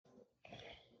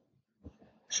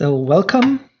So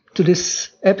welcome to this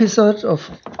episode of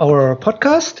our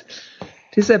podcast.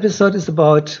 This episode is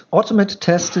about automated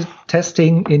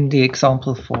testing in the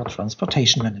example for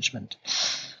transportation management.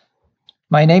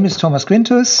 My name is Thomas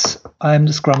Quintus. I'm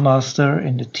the Scrum Master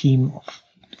in the team of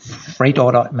Freight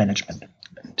Order Management.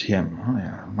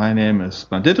 My name is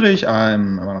Bernd Dittrich.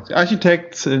 I'm one of the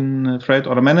architects in Freight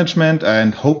Order Management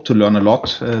and hope to learn a lot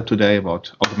today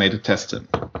about automated testing.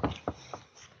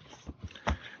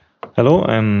 Hello,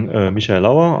 I'm Michael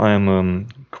Lauer. I'm a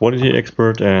quality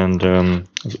expert and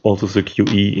also the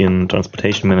QE in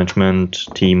transportation management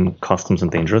team, customs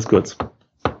and dangerous goods.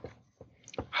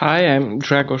 Hi, I'm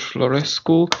Dragos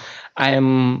Florescu. I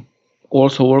am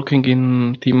also working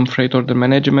in team Freight Order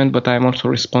Management, but I'm also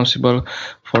responsible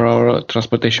for our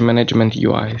transportation management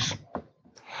UIs.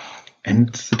 And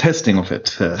the testing of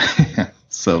it.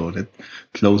 So that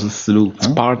closes the loop. It's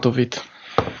part of it.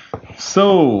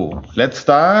 So let's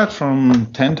start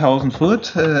from 10,000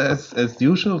 foot as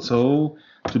usual. So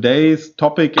today's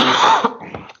topic is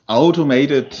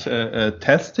automated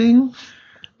testing.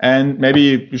 And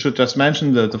maybe you should just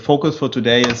mention that the focus for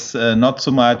today is not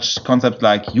so much concepts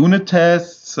like unit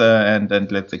tests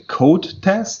and let's say code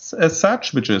tests as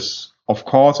such, which is of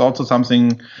course also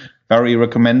something very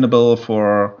recommendable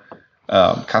for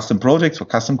custom projects, for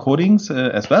custom codings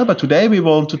as well. But today we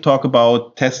want to talk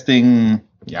about testing,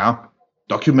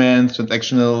 documents,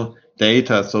 transactional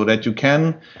data, so that you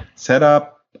can set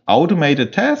up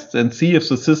automated tests and see if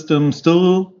the system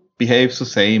still behaves the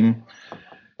same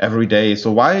every day.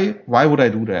 So why would I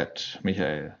do that,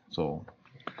 Michael?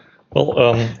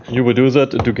 You would do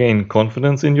that to gain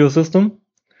confidence in your system.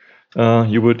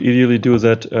 You would ideally do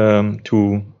that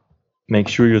to make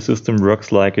sure your system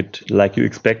works like you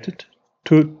expect it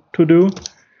to do,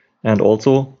 and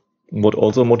also what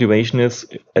also motivation is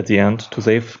at the end to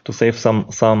save some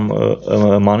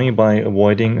money by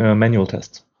avoiding manual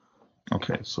tests.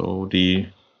 Okay, so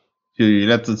you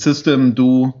let the system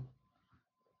do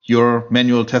your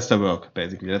manual tester work,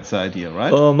 basically. That's the idea,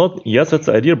 right? Yes, that's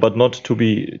the idea, but not to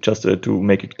be just to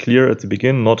make it clear at the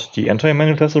beginning, not the entire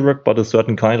manual tester work, but a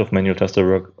certain kind of manual tester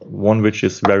work. One which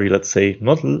is very, let's say,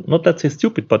 not let's say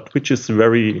stupid, but which is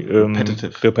very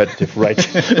repetitive, right?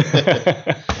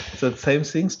 So the same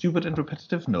thing, stupid and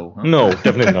repetitive? No. Huh? No,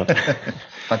 definitely not.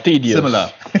 But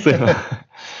similar.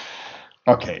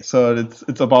 Okay, so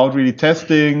it's about really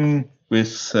testing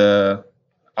with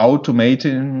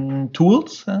automating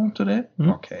tools today. Mm-hmm.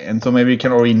 Okay, and so maybe we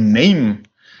can already name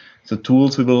the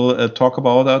tools we will talk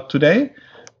about today.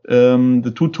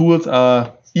 The two tools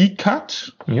are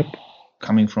eCut,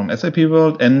 coming from SAP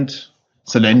world, and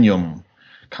Selenium,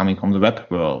 coming from the web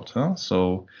world.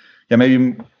 So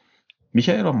maybe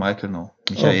Michael or Michael? No,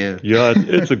 Michael.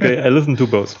 It's okay. I listen to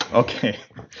both. Okay.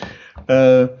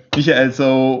 Michael,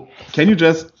 so can you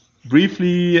just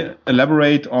briefly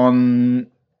elaborate on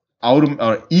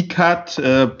eCut,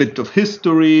 a bit of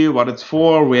history, what it's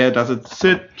for, where does it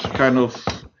sit, kind of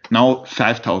now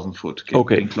 5,000 foot,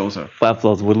 getting closer.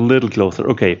 5,000 foot, a little closer.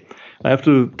 Okay, I have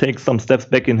to take some steps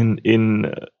back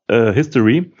in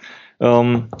history.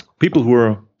 People who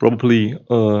are probably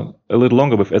a little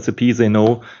longer with SAP, they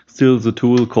know still the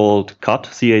tool called CATT,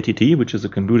 C-A-T-T, which is a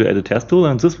computer-aided test tool,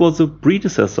 and this was a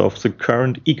predecessor of the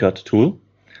current eCut tool.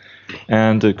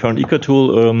 And the current eCut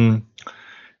tool...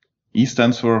 E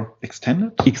stands for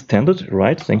extended? Extended,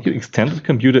 right. Thank you. Extended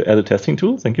computer-aided testing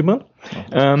tool. Thank you, Bernd.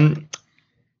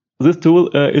 This tool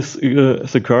is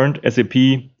the current SAP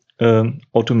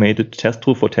automated test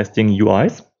tool for testing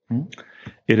UIs. Mm-hmm.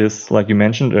 It is, like you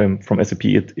mentioned, from SAP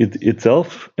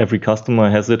itself. Every customer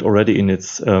has it already in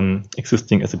its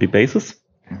existing SAP basis.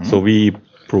 Mm-hmm. So we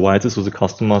provide this to the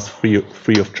customers free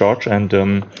of charge and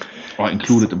or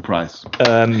included in price.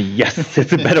 Yes,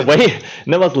 it's a better way.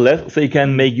 Nevertheless, they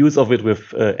can make use of it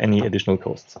with any additional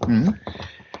costs. Mm-hmm.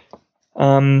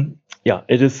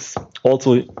 It is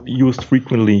also used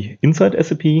frequently inside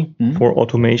SAP for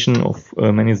automation of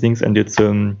many things, and it's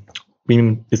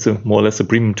more or less a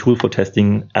premium tool for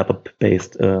testing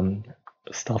ABAP-based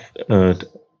stuff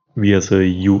via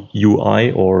the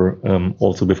UI or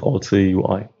also without the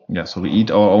UI. Yeah, so we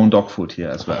eat our own dog food here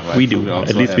as well, right? We do,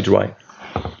 at least we try.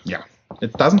 Yeah,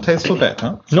 it doesn't taste so bad,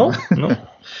 huh? No.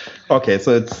 Okay,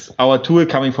 so it's our tool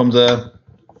coming from the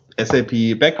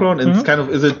SAP background, and it's kind of,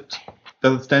 does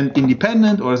it stand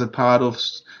independent, or is it part of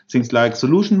things like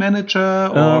Solution Manager,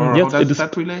 or yes, how does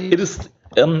that relate? It is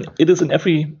in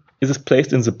every. It is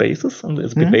placed in the basis, and the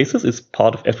SAP basis is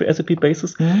part of every SAP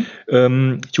basis.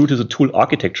 Mm-hmm. Due to the tool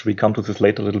architecture, we come to this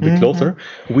later a little bit closer.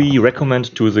 We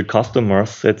recommend to the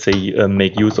customers that they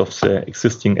make use of the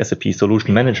existing SAP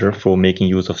Solution Manager for making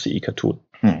use of the eCut tool.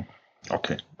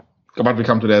 Okay. but we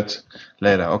come to that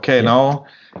later. Okay, now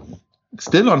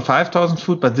still on 5,000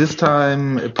 foot, but this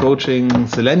time approaching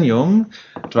Selenium.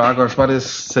 Dragos, what is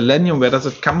Selenium? Where does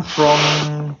it come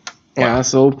from? Yeah,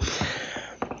 so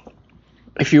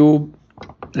if you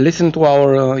listen to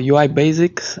our UI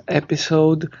Basics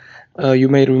episode, you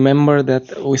may remember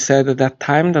that we said at that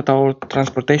time that our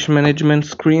transportation management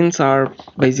screens are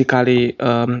basically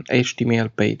HTML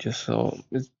pages. So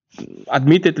it's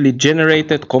admittedly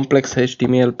generated complex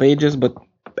HTML pages, but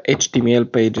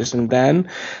HTML pages, and then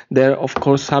they're of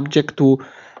course subject to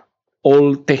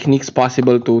all techniques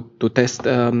possible to test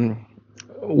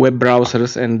web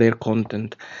browsers and their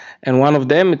content. And one of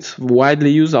them, it's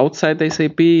widely used outside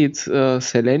SAP, it's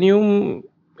Selenium.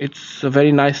 It's a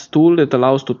very nice tool that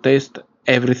allows to test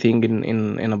everything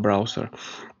in a browser.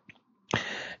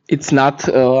 It's not,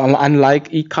 unlike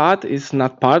eCAD, it's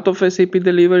not part of SAP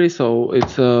delivery, so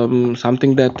it's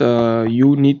something that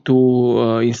you need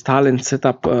to install and set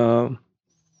up on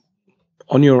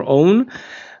your own.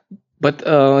 But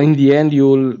in the end,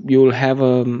 you'll have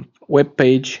a web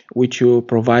page which you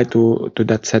provide to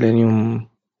that Selenium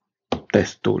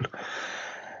test tool.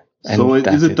 And so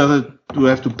does it do I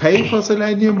have to pay for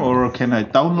Selenium, or can I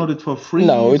download it for free?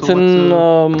 No, it's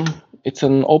it's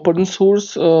an open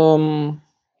source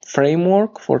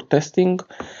framework for testing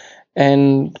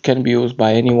and can be used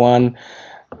by anyone.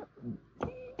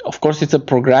 Of course, it's a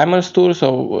programmer's tool,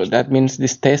 so that means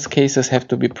these test cases have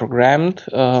to be programmed.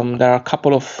 There are a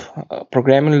couple of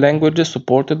programming languages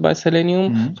supported by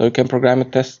Selenium, so you can program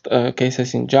test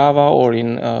cases in Java or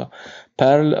in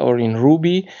Perl or in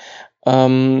Ruby.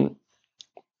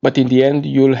 But in the end,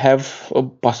 you'll have a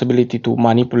possibility to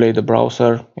manipulate the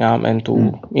browser and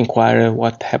to inquire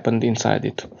what happened inside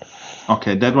it.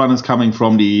 Okay, that one is coming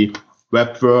from the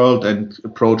web world and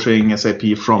approaching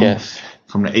SAP from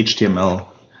the HTML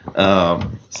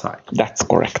side. That's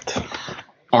correct.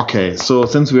 Okay, so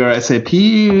since we are SAP,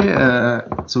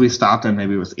 so we start then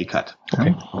maybe with eCAD.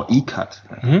 Okay. Or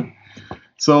eCAD.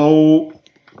 So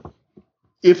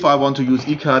if I want to use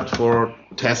eCAD for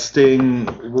testing,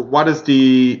 what is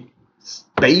the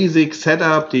basic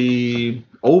setup, the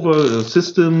overall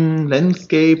system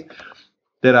landscape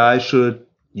that I should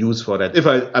use for that? If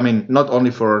I mean, not only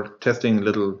for testing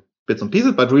little bits and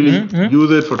pieces, but really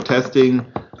use it for testing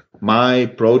my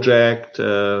project,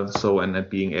 and then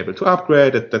being able to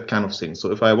upgrade it, that kind of thing.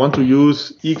 So if I want to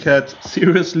use eCAD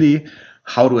seriously,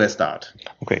 how do I start?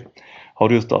 Okay, how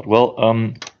do you start? Well,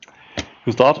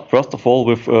 you start first of all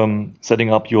with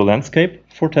setting up your landscape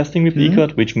for testing with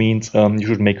eCAD, which means you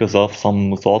should make yourself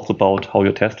some thoughts about how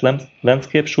your test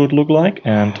landscape should look like.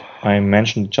 And I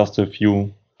mentioned just a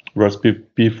few words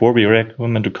before. We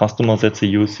recommend to customers that they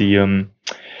use the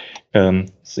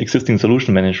existing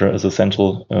solution manager as a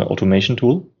central automation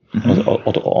tool,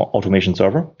 automation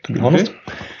server, to be honest,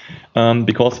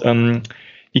 because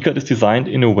eCAD is designed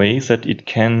in a way that it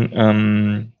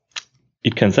can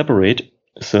separate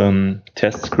some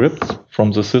test scripts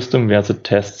from the system where the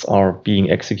tests are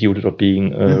being executed or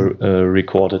being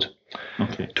recorded.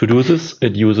 Okay. To do this,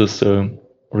 it uses a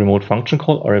remote function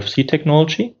called RFC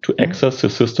technology to access the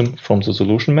system from the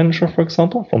solution manager, for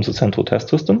example, from the central test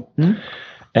system.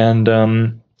 And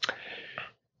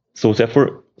so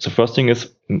therefore, the first thing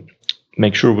is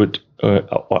make sure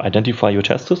or identify your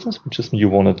test systems, which system you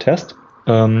want to test.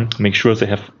 Make sure they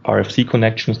have RFC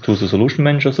connections to the solution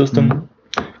manager system.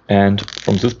 And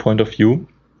from this point of view,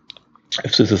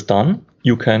 if this is done,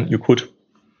 you could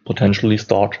potentially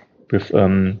start with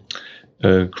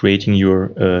creating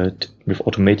with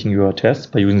automating your tests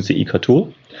by using the eCAD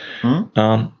tool.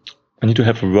 I need to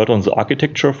have a word on the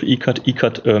architecture of eCAD.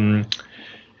 eCAD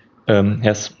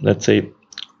has, let's say,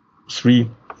 three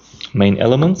main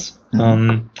elements.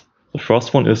 The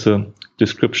first one is a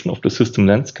description of the system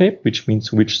landscape, which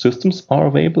means which systems are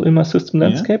available in my system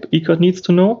landscape. eCAD needs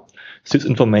to know. This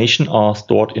information are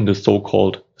stored in the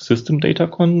so-called system data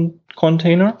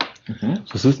container.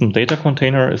 The system data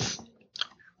container is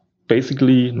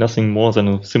basically nothing more than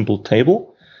a simple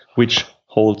table, which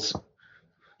holds,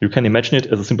 you can imagine it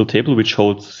as a simple table which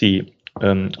holds the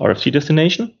RFC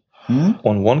destination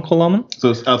on one column.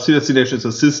 So RFC destination is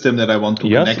a system that I want to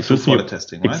connect to for the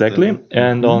testing, right? Exactly.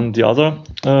 And on the other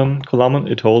column,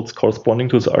 it holds, corresponding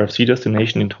to the RFC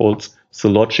destination, it holds the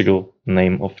logical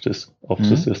name of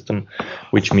the system,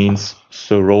 which means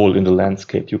the role in the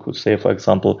landscape. You could say, for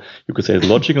example, the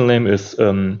logical name is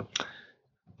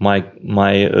my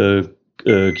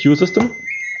queue system,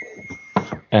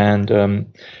 and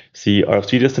the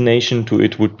RFC destination to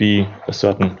it would be a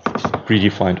certain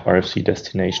predefined RFC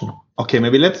destination. Okay,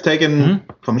 maybe let's take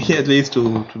from here at least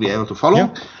to be able to follow.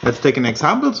 Yeah. Let's take an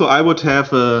example. So I would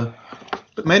have a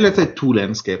maybe let's say two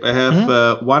landscape. I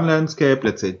have one landscape,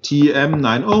 let's say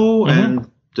TM90 and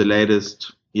the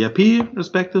latest ERP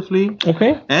respectively.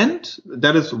 Okay. And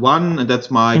that is one, and that's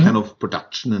my kind of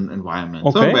production environment.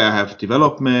 Okay. So where I have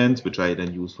developments, which I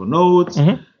then use for nodes,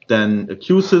 then a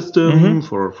queue system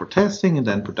for testing, and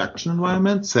then production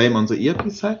environment. Same on the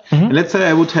ERP side. And let's say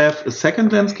I would have a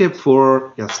second landscape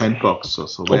for sandbox. So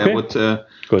where I would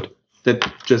good.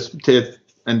 That just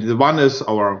and the one is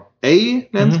our A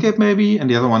landscape maybe, and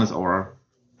the other one is our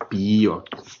B or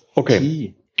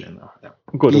T.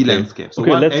 Good. B landscape. So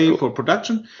one A for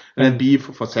production, and then B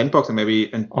for sandbox, and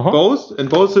maybe in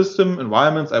both system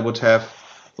environments I would have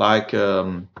like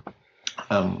an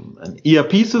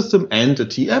ERP system and a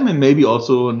TM, and maybe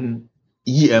also an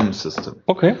EM system.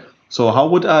 Okay. So how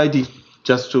would I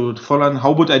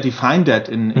how would I define that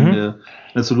in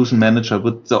the solution manager?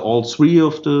 Would all three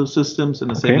of the systems in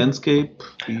the same landscape?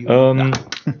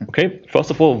 Okay.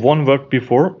 First of all, one word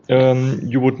before,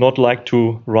 you would not like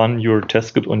to run your test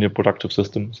script on your productive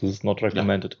system. So this is not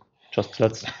recommended. Just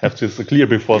let's have this clear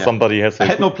before somebody has. I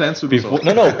had no plans to do so.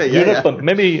 No. But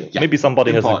maybe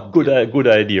somebody has a good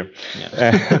idea.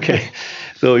 Okay.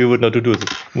 So you would not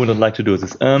like to do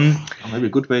this. Maybe a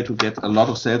good way to get a lot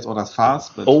of sales orders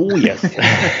fast. But oh yes.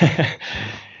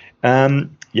 How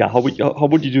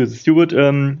would you do this? You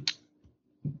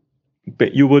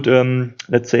would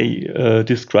let's say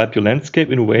describe your landscape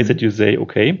in a way that you say,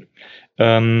 okay,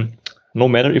 no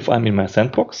matter if I'm in my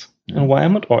sandbox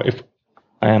environment or if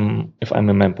I'm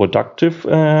in my productive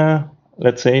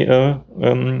let's say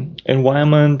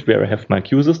environment where I have my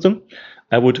queue system,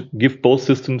 I would give both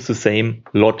systems the same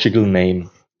logical name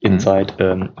inside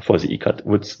for the ECAD.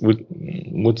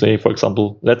 Would say, for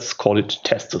example, let's call it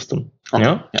test system.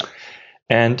 Okay. Yeah.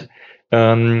 And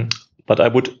but I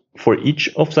would, for each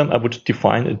of them, I would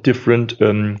define a different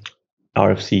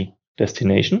RFC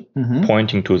destination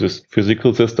pointing to this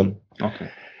physical system. Okay.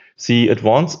 The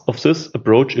advance of this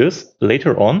approach is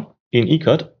later on in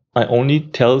ECAD, I only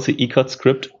tell the ECAD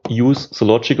script use the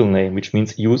logical name, which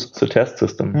means use the test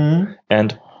system.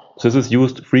 And this is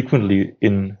used frequently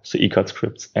in the ECAD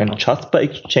scripts. And just by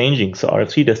exchanging the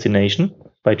RFC destination,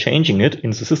 by changing it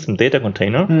in the system data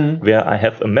container, where I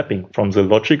have a mapping from the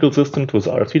logical system to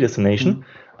the RFC destination,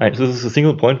 this is a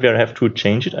single point where I have to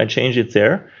change it. I change it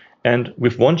there. And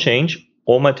with one change,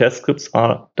 all my test scripts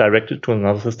are directed to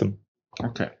another system.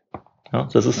 Okay.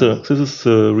 So this is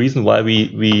the reason why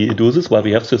we do this, why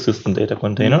we have the system data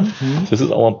container. This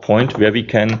is our point where we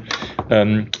can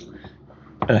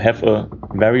have a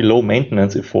very low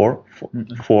maintenance effort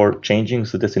for changing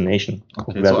the destination.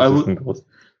 Okay,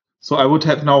 so I would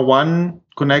have now one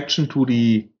connection to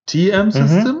the TM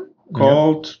system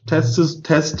called test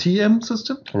TM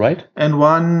system, right? And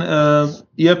one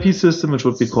ERP system which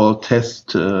would be called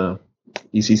test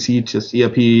ECC, test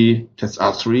ERP, test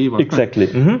R3. Exactly.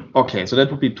 Okay, so that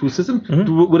would be two systems.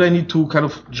 Would I need to kind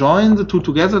of join the two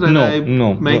together?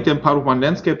 Then make them part of one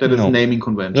landscape? That is naming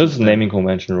convention. This is naming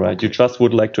convention, right? Okay. You just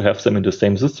would like to have them in the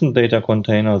same system data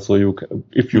container. So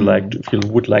if you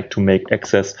would like to make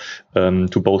access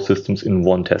to both systems in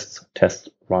one test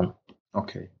run.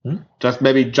 Okay. Just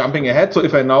maybe jumping ahead. So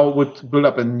if I now would build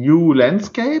up a new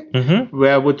landscape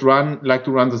where I would like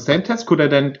to run the same test, could I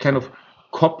then kind of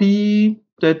copy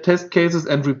the test cases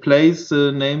and replace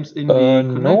the names in the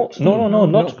connection? No,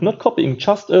 not copying,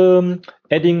 just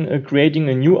creating a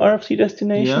new RFC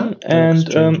destination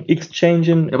and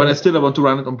exchanging. Yeah, but I want to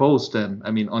run it on both then.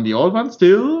 I mean, on the old one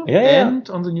still and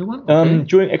on the new one? Okay.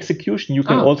 During execution, you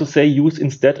can also say use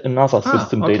instead another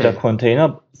system data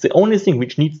container. The only thing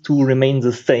which needs to remain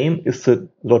the same is the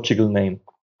logical name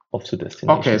of the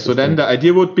destination. Okay, so then the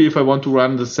idea would be if I want to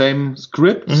run the same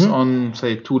scripts on,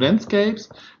 say, two landscapes,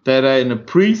 that I, in a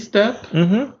pre-step,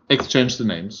 exchange the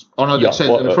names. Or not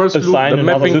exchange, in the first loop, assign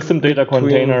another system data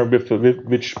container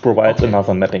which provides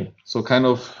another mapping. So kind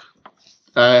of,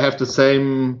 I have the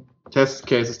same test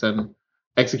cases then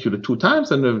executed two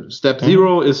times, and the step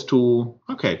 0 is to,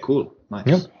 okay, cool, nice.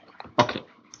 Yep. Okay,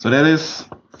 so that is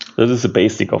the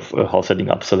basic of how setting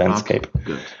up the landscape.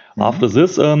 Good. After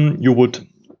this, you would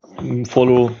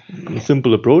follow a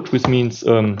simple approach, which means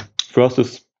first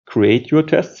is create your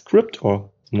test script or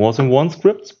more than one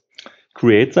script.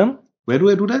 Create them. Where do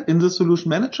I do that? In the Solution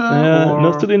Manager?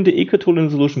 No, still in the ECAD tool in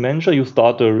the Solution Manager.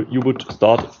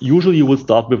 Usually you would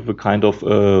start with a kind of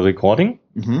recording,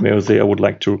 where you say I would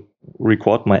like to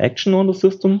record my action on the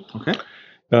system. Okay.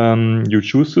 You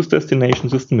choose this destination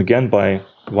system again via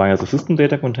the system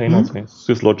data container,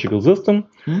 this logical system.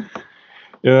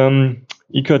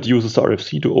 ECAD uses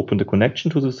RFC to open the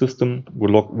connection to the system,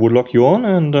 would log you on,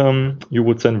 and you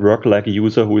would then work like a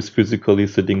user who is physically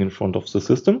sitting in front of the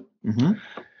system. Mm-hmm.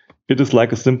 It is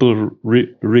like a simple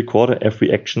recorder.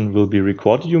 Every action will be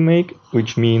recorded you make,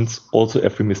 which means also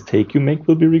every mistake you make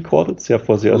will be recorded.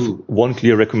 Therefore, there's one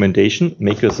clear recommendation.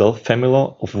 Make yourself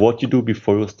familiar of what you do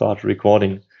before you start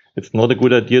recording. It's not a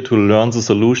good idea to learn the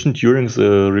solution during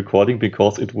the recording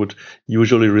because it would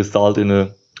usually result in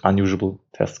an unusual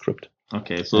test script.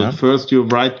 Okay, so first you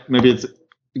write, maybe it's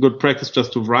good practice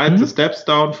just to write the steps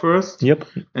down first. Yep.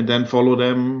 And then follow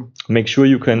them. Make sure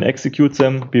you can execute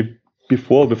them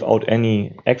before without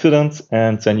any accidents,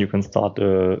 and then you can start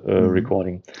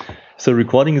recording. So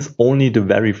recording is only the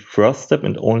very first step,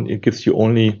 and it gives you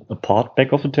only a part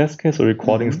back of the test case. So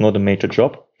recording is not a major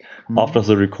job. After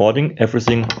the recording,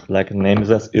 everything, like the name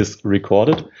says, is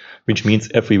recorded, which means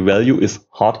every value is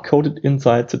hard-coded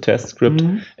inside the test script.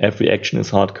 Every action is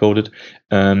hard-coded.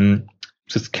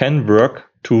 This can work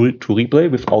to replay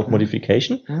without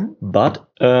modification, but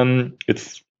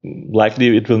it's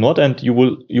likely it will not, and you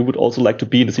would also like to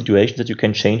be in a situation that you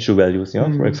can change the values.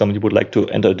 For example, you would like to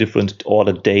enter a different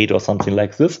order date or something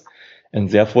like this, and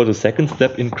therefore the second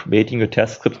step in creating a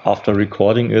test script after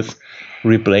recording is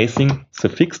replacing the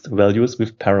fixed values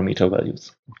with parameter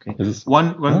values. Okay. This is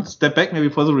one step back maybe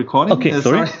for the recording. Okay,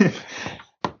 sorry.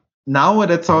 Now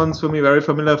that sounds for me very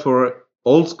familiar for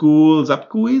old school SAP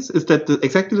GUIs. Is that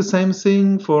exactly the same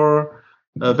thing for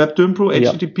WebDynpro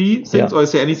HTTP things, or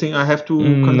is there anything I have to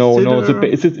consider? No.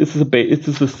 It's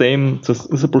the same.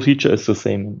 The procedure is the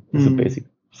same. It's the basic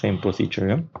same procedure.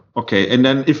 Yeah. Okay, and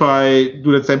then if I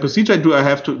do that same procedure, do I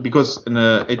have to, because in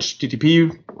a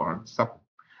HTTP or SAP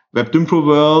WebDynpro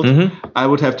world, I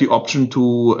would have the option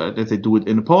to, let's say, do it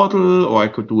in a portal, or I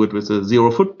could do it with a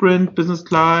zero footprint business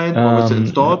client, or with an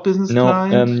installed business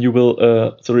client. No, you will,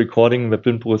 the recording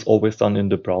WebDynpro is always done in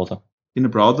the browser. In the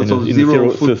browser, so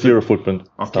zero footprint.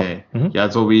 Okay. Yeah,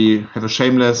 so we have a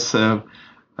shameless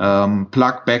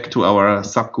plug back to our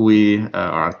SAP GUI,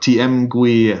 our TM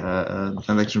GUI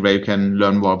transaction where you can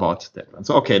learn more about that one.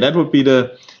 So, okay, that would be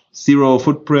the zero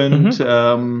footprint.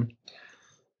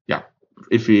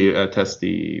 If we test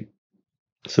the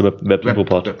WebDynpro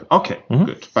part. Okay,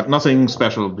 good. But nothing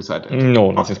special beside that?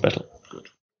 No, nothing special. Good.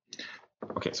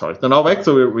 Okay, sorry. So now back,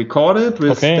 so we recorded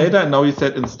with data, and now you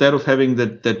said instead of having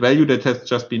that value that has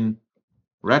just been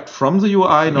read from the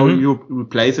UI, now you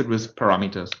replace it with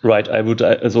parameters. Right. I would,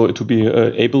 so to be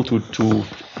able to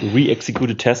re-execute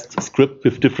a test script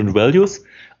with different values,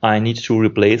 I need to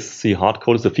replace the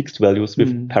hard-coded, the fixed values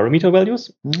with parameter values.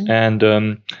 And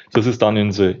this is done in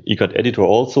the ECAD editor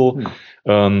also.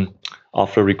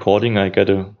 After recording, I get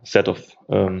a set of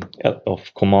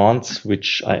commands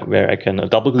where I can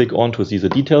double click on to see the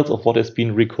details of what has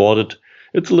been recorded.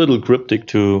 It's a little cryptic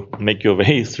to make your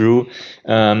way through.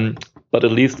 But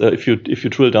at least if you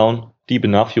drill down deep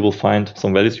enough, you will find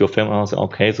some values you're familiar with.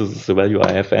 Okay, this is the value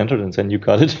I have entered, and then you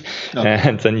got it.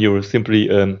 And then you simply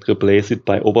replace it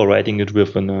by overwriting it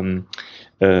with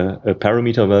a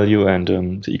parameter value, and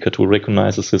the ECAD tool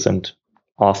recognizes this and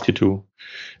asks you to,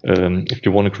 if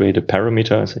you want to create a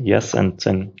parameter, say yes, and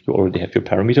then you already have your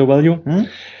parameter value.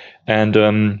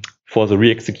 And for the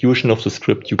re-execution of the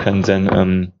script, you can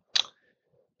then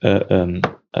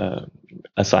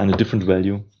assign a different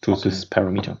value to this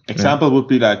parameter. Example would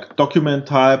be like document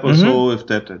type or so, if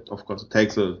that, of course, it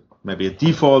takes maybe a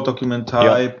default document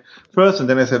type first, and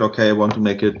then I said, okay, I want to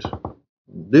make it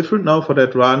different now for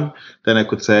that run. Then I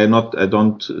could say, I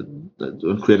don't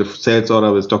create a sales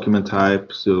order with document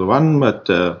type 01, but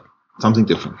something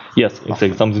different. Yes,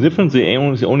 exactly. Something different. The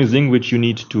only thing which you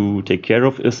need to take care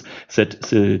of is that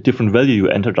the different value you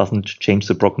enter doesn't change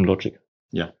the broken logic.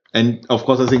 Yeah. And of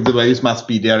course, I think the values must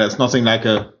be there. There's nothing like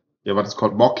what is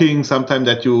called mocking sometimes,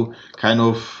 that you kind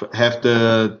of have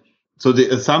so the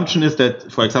assumption is that,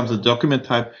 for example, the document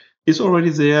type is already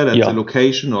there, that the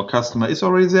location or customer is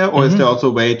already there, or is there also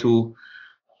a way to,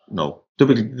 no,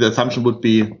 typically the assumption would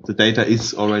be the data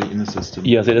is already in the system.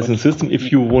 Yeah, that is in the system.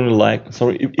 If you would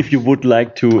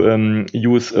like to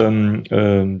use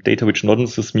data which not in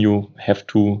the system, you have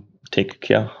to take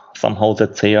care somehow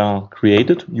that they are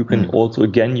created. You can also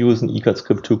again use an ECAD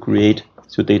script to create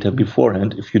your data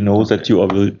beforehand. If you know that you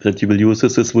will use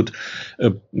this, this would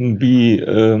be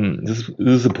this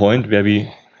is a point where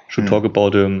we should talk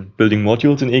about building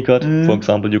modules in ECAD. For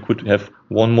example, you could have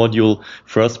one module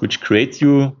first which creates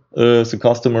you the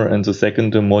customer, and the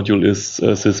second module is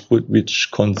this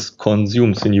which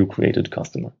consumes the new created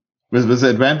customer. With the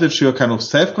advantage, you're kind of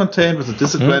self-contained. With the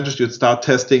disadvantage, you'd start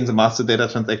testing the master data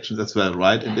transactions as well,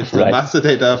 right? And if the master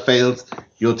data fails,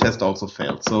 your test also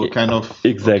fails. So it kind of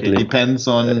depends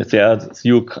on.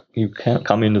 You can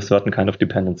come in a certain kind of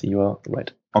dependency. You are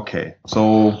right. Okay.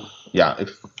 So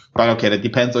that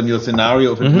depends on your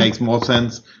scenario. If it makes more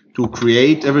sense to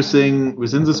create everything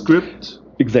within the script.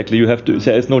 Exactly. You have to.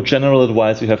 There is no general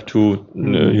advice. You have to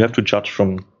judge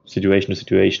from situation to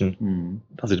situation.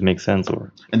 Does it make sense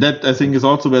or? And that I think is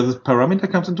also where this parameter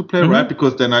comes into play, right?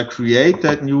 Because then I create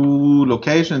that new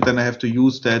location, and then I have to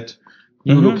use that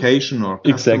new location or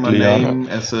customer name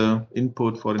as a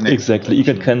input for the next. Exactly.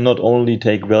 Ecat can not only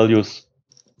take values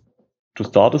to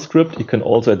start a script, it can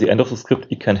also at the end of the script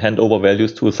it can hand over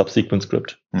values to a subsequent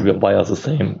script via the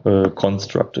same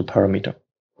construct, a parameter.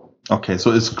 Okay,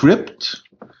 so a script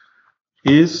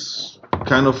is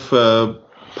kind of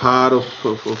part of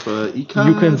Ecat.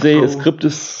 You can say a script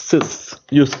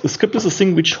is a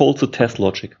thing which holds a test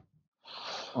logic.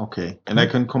 Okay, and I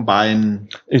can combine.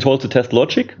 It holds a test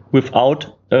logic without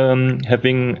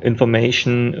having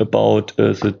information about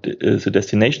the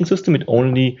destination system. It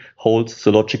only holds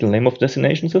the logical name of the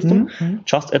destination system.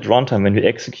 Just at runtime, when we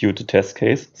execute the test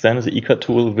case, then the Ecat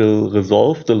tool will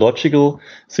resolve the logical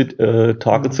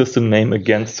target system name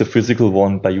against the physical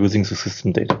one by using the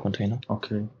system data container.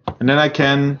 Okay, and then I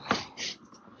can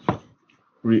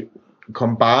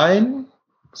combine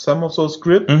some of those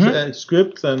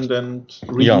scripts and then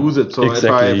reuse it. So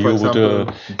exactly. if I, for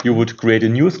example, you would create a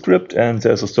new script, and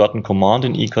there's a certain command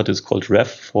in Ecat is called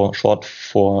ref for short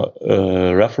for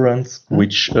reference,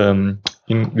 which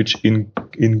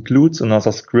includes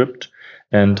another script,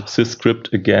 and this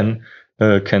script again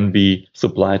can be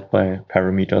supplied by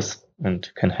parameters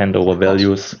and can hand over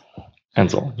values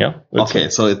and so on. Yeah. Okay,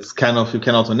 so it's kind of you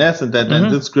can also nest and that, and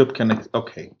this script can.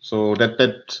 Okay, so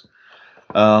that.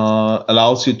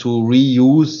 Allows you to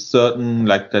reuse certain,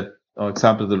 like that, for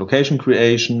example, the location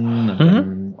creation.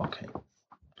 And okay,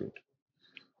 good.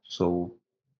 So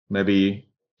maybe,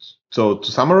 so to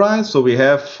summarize, so we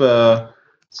have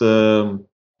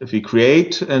if we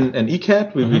create an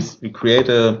Ecat, we create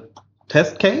a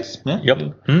test case. Yeah?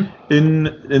 Yep. In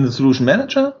the solution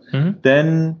manager,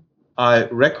 then I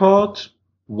record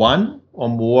one or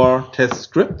more test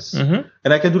scripts, and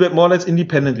I can do that more or less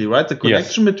independently, right? The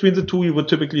connection between the two you would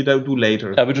typically do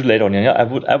later. I would do later on, yeah. I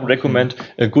would recommend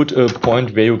a good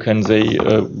point where you can say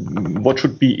what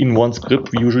should be in one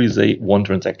script. We usually say one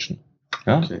transaction.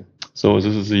 Yeah. Okay. So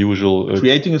this is the usual.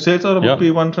 Creating a sales order would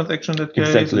be one transaction in that case.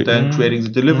 Exactly. And then creating the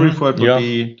delivery for it would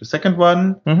be the second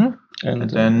one. And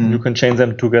then you can chain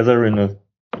them together in a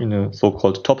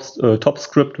so-called top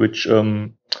script, which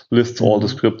lists all the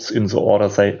scripts in the order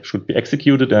they should be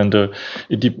executed, and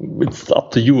it's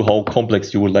up to you how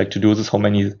complex you would like to do this, how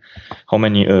many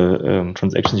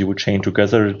transactions you would chain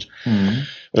together.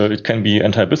 It can be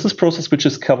entire business process which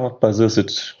is covered by this.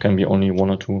 It can be only one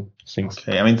or two things.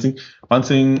 Okay, I mean, one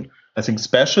thing I think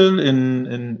special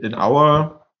in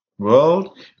our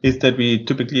world is that we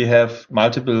typically have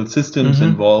multiple systems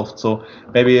involved. So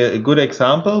maybe a good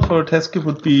example for a test script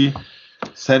would be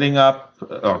setting up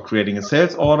or creating a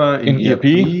sales order in ERP,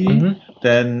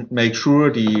 then make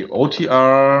sure the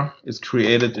OTR is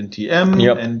created in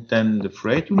TM, and then the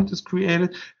freight unit is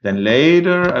created. Then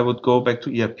later I would go back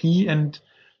to ERP and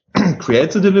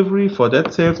create the delivery for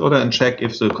that sales order and check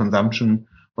if the consumption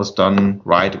was done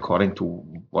right according to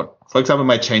what, for example,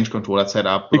 my change controller set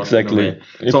up. Exactly.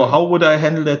 So how would I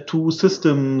handle that two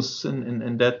systems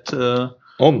in that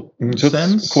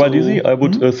sense? Quite easy. I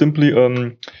would simply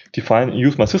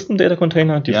use my system data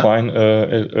container, define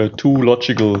two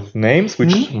logical names,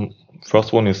 which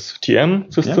first one is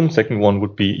TM system, second one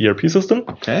would be ERP system.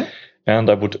 Okay. And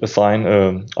I would assign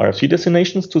RFC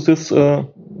destinations to this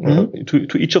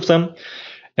to each of them.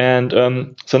 And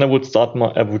then I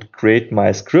would create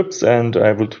my scripts, and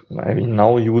I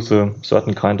now use a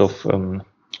certain kind of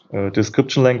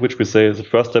description language. We say the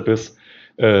first step is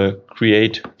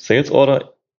create sales order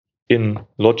in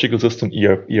logical system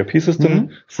ERP system.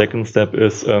 Second step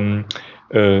is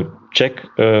check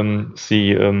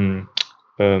the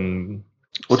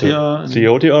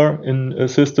OTR in a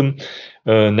system.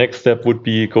 Next step would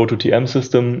be go to TM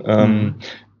system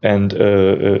and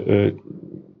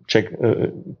check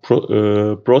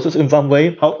process in some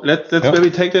way. Let's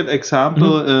maybe take that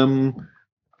example.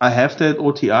 I have that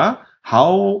OTR.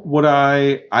 How would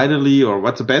I ideally, or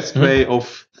what's the best way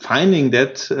of finding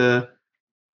that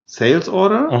sales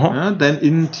order? Then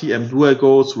in TM, do I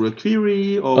go through a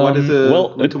query, or what is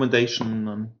a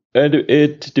recommendation?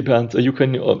 It depends.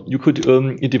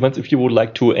 It depends if you would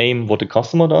like to aim what the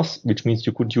customer does, which means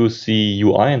you could use the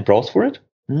UI and browse for it.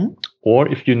 Or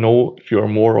if you're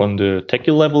more on the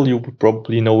techie level, you would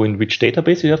probably know in which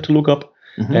database you have to look up.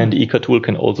 And the Ecat tool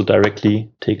can also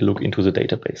directly take a look into the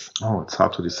database. Oh, it's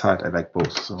hard to decide. I like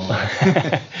both. So.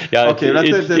 Okay,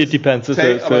 it depends.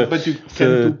 But you can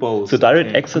do both. The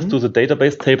direct access to the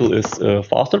database table is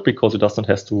faster because it doesn't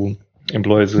have to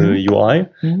employs a UI,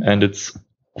 and it's,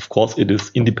 of course, it is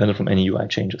independent from any UI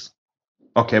changes.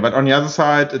 Okay, but on the other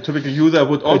side, a typical user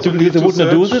would also typically need they to would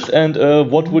not do search. this, and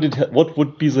what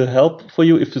would be the help for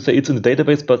you if you say it's in the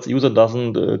database, but the user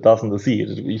doesn't see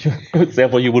it?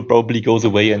 Therefore, you would probably go the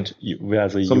way and where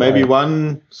the So UI. maybe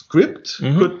one script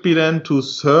could be then to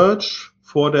search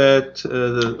for that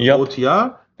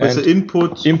OTR with the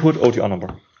input OTR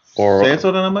number. Or sales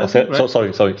order number, sales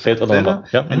order number.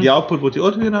 Yeah. And the output would be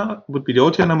the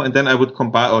OTR number, and then I would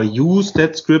combine or use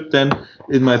that script then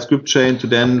in my script chain to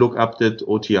then look up that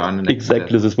OTR. In the next exactly,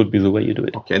 step. this would be the way you do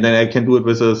it. Okay, and then I can do it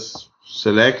with a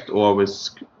select or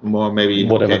with more maybe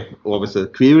whatever, or with a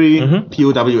query.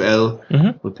 POWL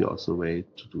would be also a way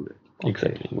to do that. Okay.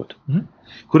 Exactly, you would.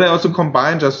 Could I also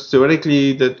combine just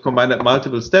theoretically combine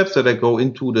multiple steps that I go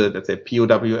into the, let's say,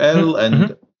 POWL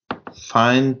and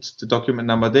find the document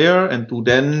number there and do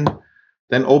then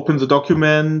open the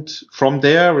document from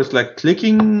there with like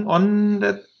clicking on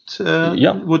that.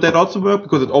 Would that also work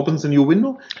because it opens a new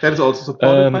window? That is also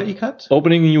supported by ECAT.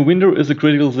 Opening a new window is a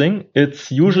critical thing. It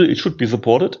should be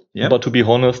supported, but to be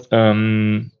honest,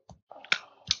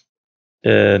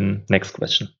 next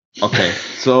question. Okay,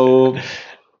 so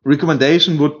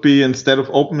recommendation would be instead of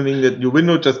opening that new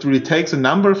window, just really takes a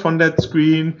number from that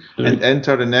screen and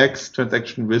enter the next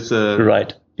transaction with a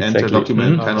enter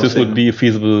document. Kind of this thing. would be a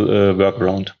feasible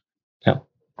workaround. Yeah.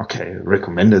 Okay,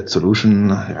 recommended solution.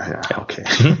 Yeah. Okay.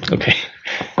 Okay.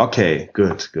 Okay.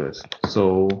 Good.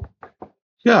 So,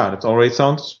 that already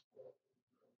sounds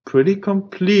pretty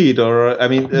complete. Or I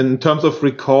mean, in terms of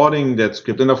recording that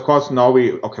script, and of course now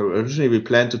originally we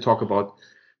planned to talk about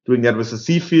doing that with a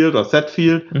C field or Z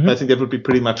field. I think that would be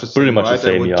pretty much the same. The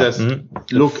same, I would just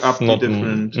look up the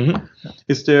different.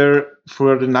 Is there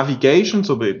for the navigation?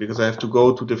 So because I have to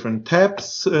go to different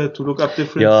tabs to look up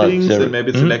different things and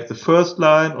maybe select the first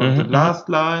line or the last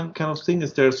line kind of thing.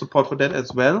 Is there support for that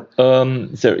as well?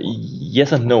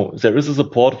 Yes and no. There is a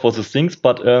support for the things,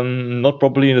 but not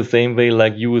probably in the same way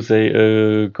like you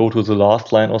say go to the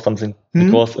last line or something.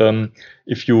 Because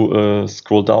if you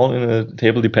scroll down in a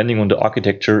table, depending on the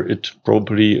architecture, it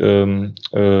probably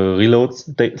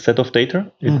reloads set of data.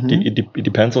 It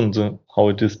depends on how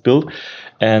it is built.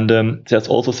 And there's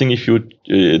also a thing if you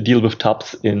deal with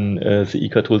tabs in the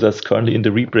ECAT tool that's currently in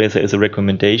the replace, there is a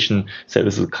recommendation. There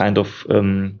is a kind of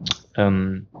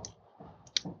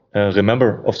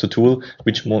remember of the tool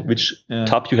which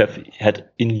tab you have had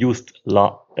in used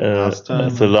last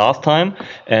time,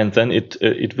 and then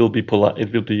it will be polite.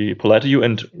 It will be polite to you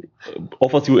and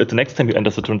offers you at the next time you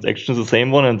enter the transaction the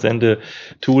same one, and then the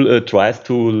tool tries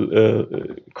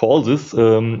to call this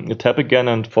tab again,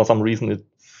 and for some reason it's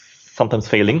sometimes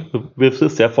failing with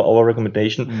this. Therefore, our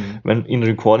recommendation when in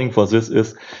recording for this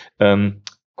is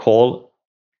call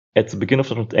at the beginning of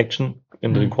the transaction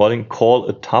in the recording, call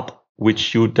a tab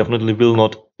which you definitely will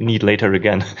not need later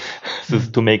again. This is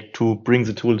to bring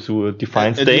the tool to a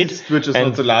defined state. Which is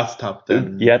not the last tab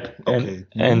then. Yep. Okay.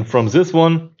 And from this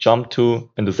one,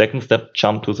 in the second step,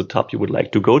 jump to the tab you would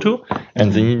like to go to.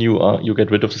 And then you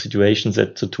get rid of the situation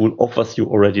that the tool offers you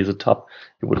already the tab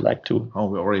you would like to. Oh,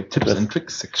 we're already tips and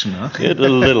tricks section, huh? A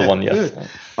little one, yes.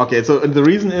 Okay, so the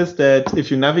reason is that if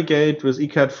you navigate with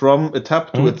ECAT from a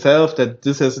tab to itself, that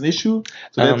this has an issue.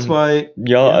 So that's why.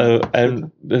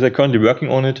 They're currently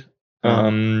working on it.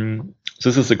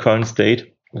 This is the current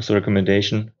state of the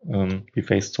recommendation we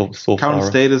faced so far. Current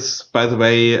state is, by the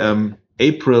way,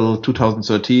 April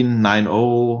 2013,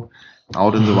 9.0,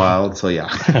 out in the wild. So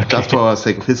just for our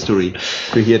sake of history,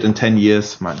 we hear it in 10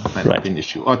 years might have been an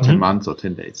issue, or 10 months or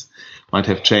 10 days. Might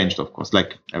have changed, of course,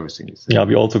 like everything is. Yeah,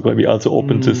 we also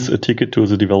opened this ticket to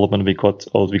the development. We got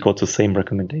the same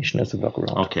recommendation as a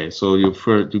workaround. Okay, so you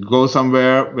go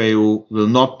somewhere where you will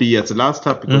not be at the last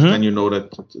tab, because then you know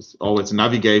that it's always a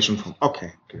navigation from.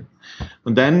 Okay.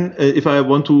 And then if I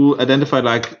want to identify,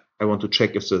 like I want to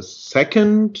check if the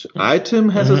second item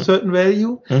has a certain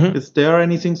value. Is there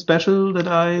anything special that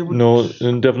I would? No,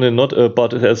 definitely not.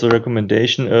 But it has a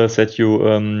recommendation that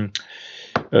you.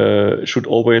 Should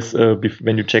always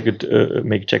when you check it,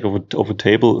 make check of a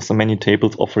table. So many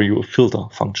tables offer you a filter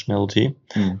functionality.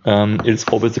 It's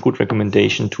always a good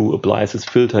recommendation to apply this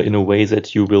filter in a way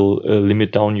that you will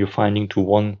limit down your finding to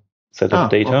one set of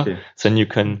data. Okay. Then you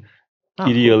can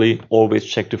ideally always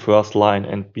check the first line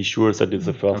and be sure that it's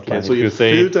the first line. So you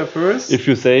filter first. If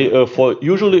you say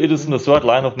usually it is in the third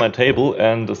line of my table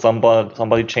and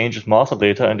somebody changes master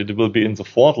data and it will be in the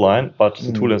fourth line, but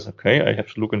the tool is okay, I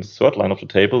have to look in the third line of the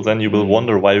table, then you will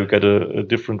wonder why you get a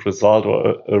different result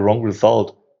or a wrong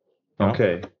result.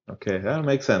 Okay, that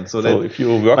makes sense. So if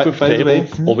you work with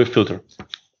tables, always filter.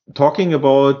 talking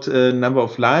about number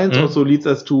of lines also leads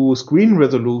us to screen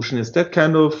resolution. Is that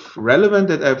kind of relevant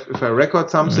that if I record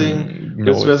something,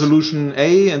 No, it's resolution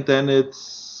A and then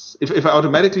it's, if I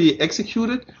automatically execute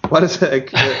it, what is the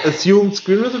assumed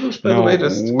screen resolution, by the way?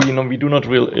 We do not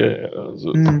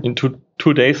in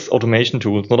today's automation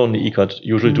tools, not only eCAD,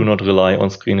 usually do not rely on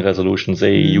screen resolution.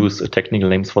 They use technical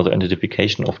names for the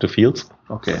identification of the fields.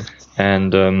 Okay.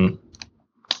 And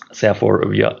therefore,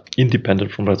 we are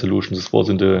independent from resolution. This was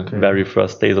in the very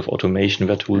first days of automation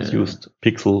where tools used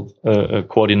pixel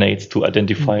coordinates to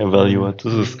identify a value.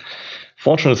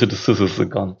 Fortunately, this is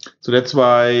gone. So that's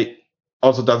why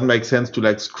also doesn't make sense to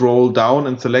like scroll down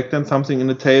and select then something in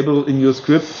the table in your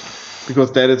script,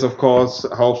 because that is, of course,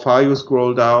 how far you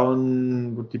scroll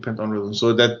down would depend on resolution.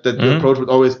 So that the approach would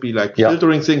always be like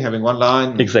filtering thing, having one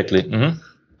line. Exactly.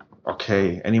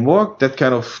 Okay. Any more that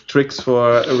kind of tricks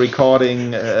for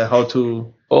recording? How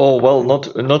to? Oh well,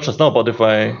 not just now, but if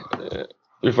I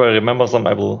remember some,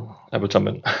 I will jump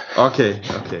in.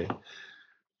 Okay.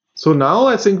 So now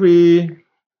I think we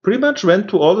pretty much went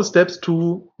to all the steps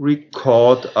to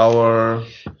record our.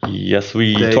 Yes,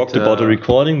 we data. Talked about the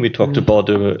recording. We talked about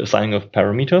the assigning of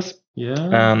parameters.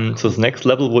 Yeah. So the next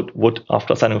level would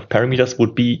after assigning of parameters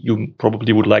would be you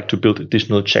probably would like to build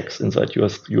additional checks inside your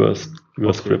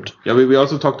script. Yeah, we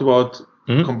also talked about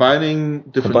combining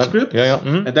different scripts.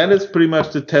 And then it's pretty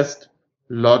much the test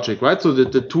logic, right? So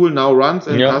the tool now runs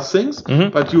and does things,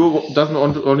 but you doesn't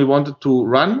only want it to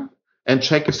run and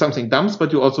check if something dumps,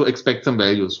 but you also expect some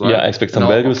values, right? Yeah, I expect some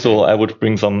values. So I would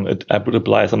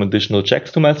apply some additional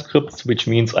checks to my scripts, which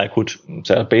means there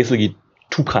are basically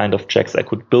two kind of checks I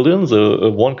could build in.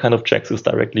 The one kind of checks is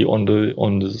directly on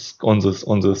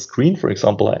the screen. For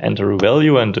example, I enter a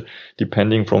value, and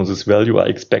depending from this value, I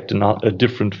expect a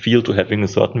different field to having a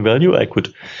certain value. I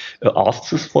could ask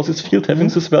for this field having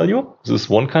this value. This is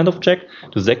one kind of check.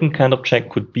 The second kind of check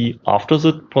could be after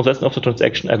the processing of the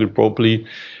transaction. I could probably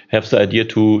have the idea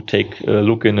to take a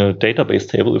look in a database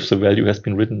table if the value has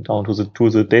been written down to the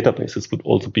database. This would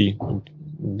also be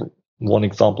one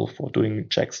example for doing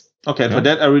checks. Okay, for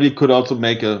that I really could also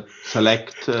make a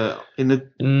select in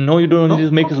it. No, you don't need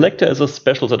to make a selector as a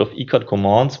special set of eCAD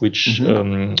commands, which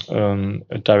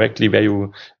directly where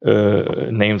you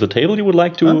name the table you would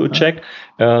like to check.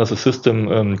 The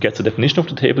system gets a definition of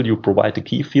the table. You provide the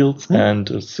key fields, and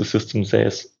the system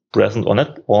says present or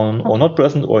not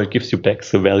present, or it gives you back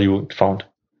the value it found.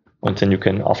 And then you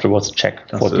can afterwards check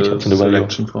for details in the value.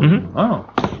 Oh,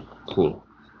 cool.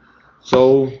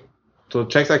 So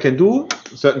checks I can do,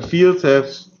 certain fields have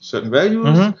certain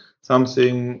values,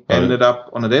 something ended up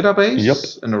on a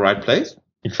database in the right place.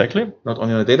 Exactly. Not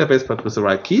only on a database, but with the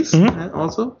right keys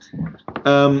also.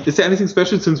 Is there anything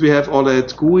special since we have all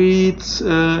that GUIDs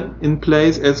in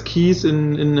place as keys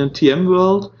in the TM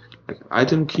world? Like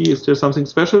item key, is there something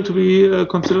special to be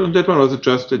considered on that one, or is it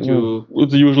just that you?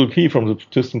 It's the usual key from the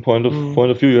system point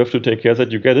of view. You have to take care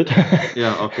that you get it.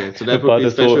 Yeah, okay. So that would be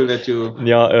special that you.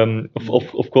 Yeah,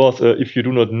 of course. If you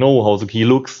do not know how the key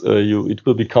looks, it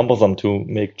will be cumbersome to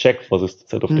make check for this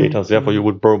set of data. Therefore, you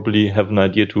would probably have an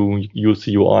idea to use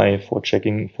the UI for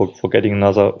checking, for doing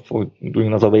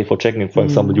another way for checking. For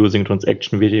example, using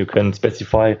transaction where you can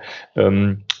specify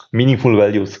meaningful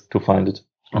values to find it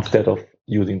instead of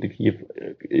using the key.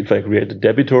 If I create a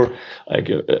debitor,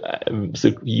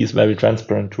 the key is very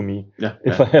transparent to me. Yeah.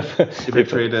 If I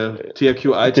create a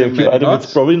TRQ item,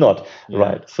 it's probably not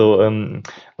right. So and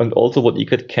also what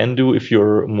eCAD can do if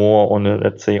you're more on an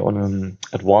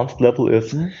advanced level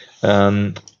is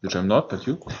which I'm not, but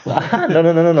you.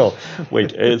 No.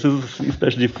 Wait, this is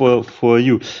especially for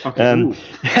you. Okay.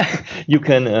 You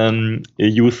can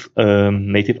use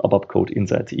native ABAP code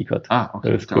inside the eCAD.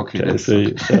 Okay. There's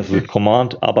a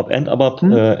command ABAP and ABAP,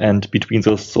 and between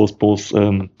those both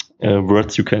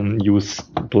words, you can use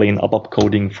plain ABAP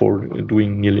coding for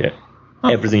doing nearly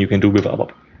everything you can do with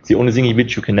ABAP. The only thing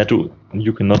which you cannot do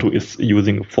is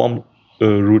using a form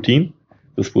routine.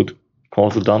 This would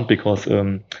cause a dump because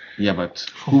but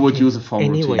who would use a form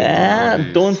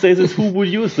routine? Don't say this. Who would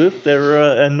use this?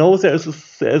 There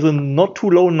is a not too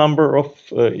low number of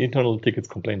internal tickets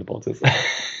complained about this.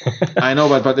 I know,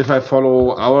 but if I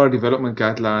follow our development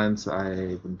guidelines,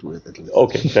 I wouldn't do it at least.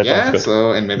 Okay, that sounds good.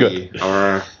 So and maybe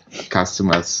our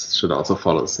customers should also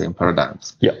follow the same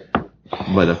paradigms. Yeah.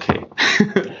 But okay.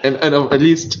 and at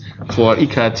least for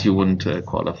eCAD, you wouldn't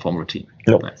call a form routine.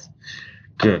 No. Nice.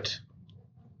 Good.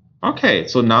 Okay,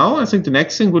 so now I think the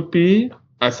next thing would be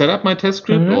I set up my test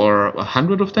script or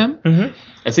 100 of them.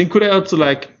 I think could I also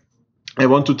I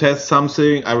want to test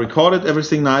something. I recorded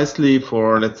everything nicely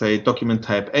for, let's say, document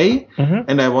type A,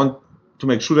 and I want to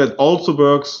make sure that also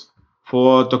works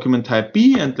for document type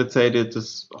B, and let's say that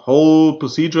this whole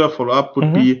procedure follow-up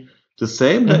would be the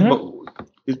same, then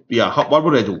what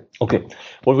would I do? Okay,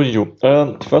 what would you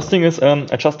do? First thing is,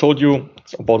 I just told you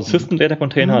about a system data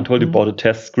container. I told you about a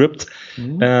test script.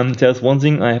 There's one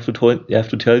thing I have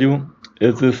to tell you.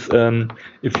 Is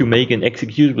if you make an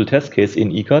executable test case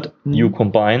in ECAD, you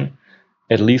combine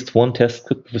at least one test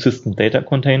script with a system data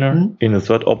container in a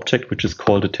third object, which is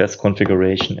called a test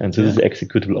configuration. And this is the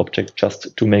executable object,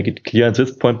 just to make it clear at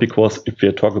this point, because if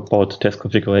we talk about test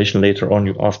configuration later on,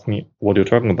 you ask me what you're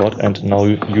talking about. And now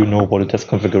you know what a test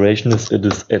configuration is. It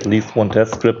is at least one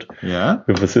test script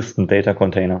with a system data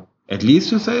container. At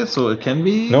least you say, so it can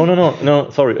be... No,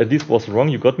 sorry, at least was wrong,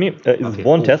 you got me. It's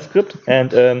one test script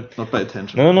and... not by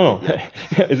attention. No.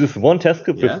 It is one test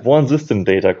script with one system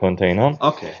data container.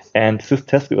 Okay. And this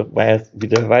test script, why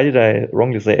did I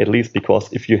wrongly say at least?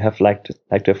 Because if you have like to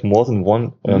have more than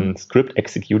one script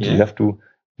executed, you have to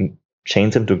chain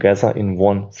them together in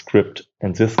one script.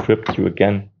 And this script you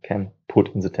again can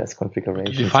put in the test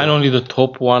configuration. You define only the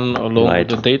top one along with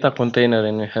the data container,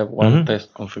 and you have one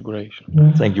test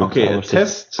configuration. Thank you. Okay,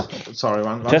 test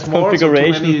configuration. Test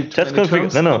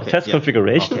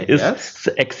configuration is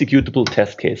the executable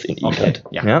test case in ECAD.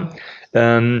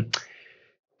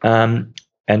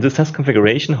 And this test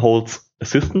configuration holds a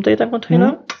system data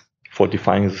container for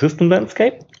defining the system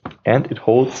landscape, and it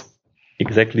holds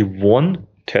exactly one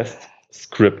test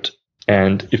script.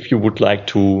 And if you would like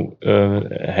to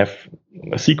have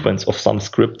a sequence of some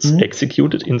scripts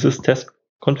executed in this test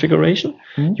configuration,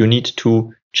 you need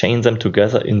to chain them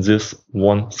together in this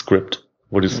one script,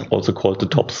 what is also called the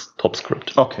top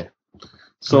script. Okay.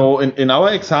 So in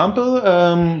our example,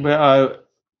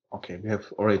 we have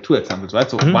already two examples, right?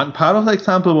 So one part of the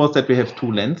example was that we have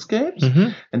two landscapes,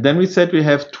 and then we said we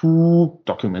have two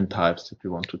document types that we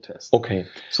want to test. Okay.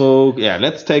 So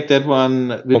let's take that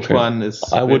one. Which one is?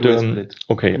 I would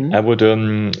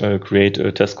create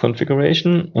a test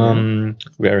configuration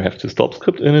where I have the stop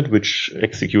script in it, which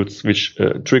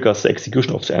triggers the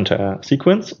execution of the entire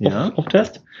sequence of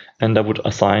test, and I would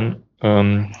assign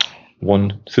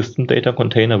one system data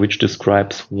container which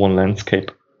describes one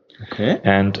landscape. Okay.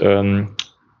 And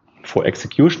for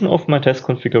execution of my test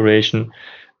configuration,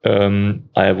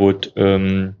 I would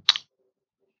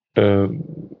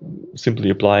simply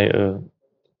apply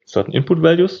certain input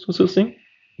values to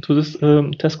this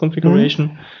test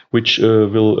configuration, which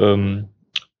will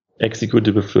execute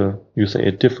it with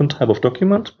a different type of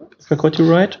document. If I got you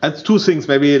right. That's two things.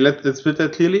 Maybe let's split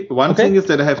that clearly. One thing is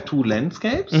that I have two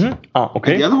landscapes. Okay. And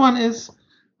the other one is,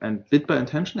 and bit by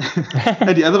intention.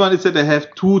 And the other one is that I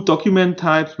have two document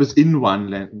types within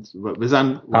one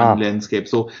landscape.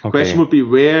 So question would be,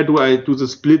 where do I do the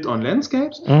split on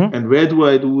landscapes, and where do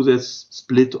I do this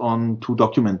split on two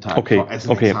document types?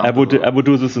 Okay. I would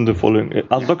do this in the following.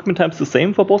 Are document types the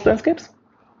same for both landscapes?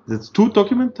 It's two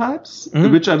document types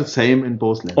which are the same in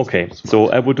both landscapes. Okay. So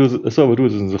I would do this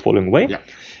in the following way.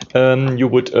 You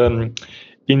would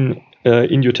in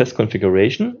your test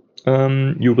configuration.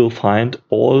 You will find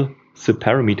all the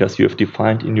parameters you have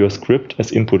defined in your script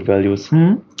as input values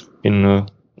in,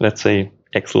 let's say,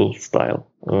 Excel style,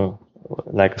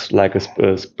 like a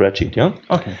spreadsheet,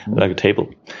 like a table.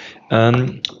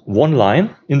 One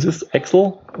line in this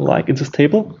Excel, like in this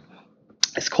table,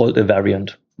 is called a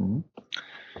variant.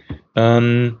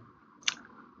 For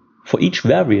each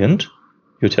variant,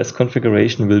 your test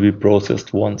configuration will be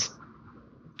processed once.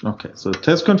 Okay, so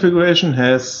test configuration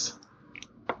has...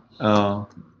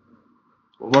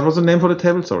 what was the name for the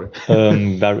table? Sorry.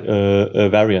 A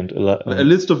variant. A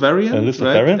list of variants. A list of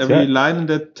variants. Every line in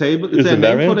that table. Is there a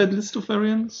name for that list of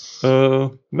variants?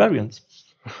 Variants.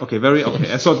 Okay,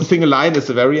 okay. So the single line is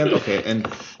a variant. Okay, and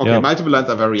multiple lines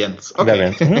are variants. Okay.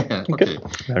 Variants. Okay.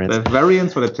 Variants. The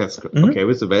variants for the test script. Okay,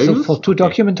 with the values. So for two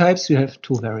document types, you have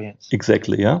two variants.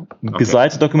 Exactly. Yeah. Okay.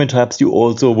 Besides document types, you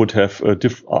also would have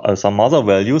some other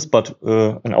values, but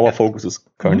our focus is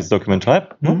currently document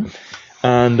type.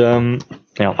 And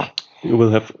you will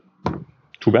have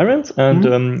two variants,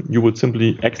 and you would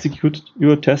simply execute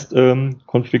your test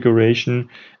configuration.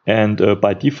 And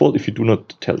by default, if you do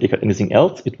not tell ECAD anything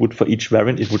else, it would, for each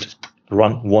variant, it would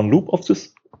run one loop of this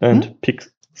and pick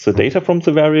the data from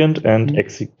the variant and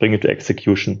bring it to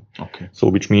execution. Okay. So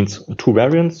which means two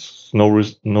variants,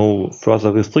 no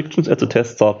further restrictions at the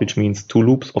test start, which means two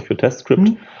loops of your test script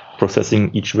processing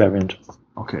each variant.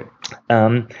 Okay.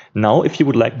 Now, if you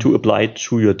would like to apply it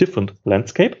to your different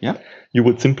landscape, you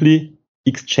would simply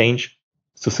exchange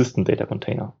the system data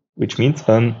container, which means...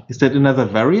 is that another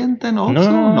variant then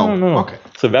also? No. Okay.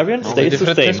 So variant stays the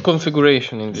same. Test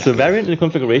configuration in this. So variant in the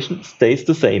configuration stays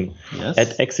the same. Yes.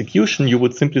 At execution, you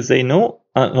would simply say, no,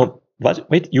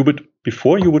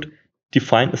 before you would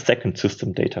define a second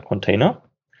system data container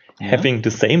having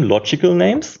the same logical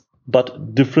names,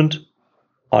 but different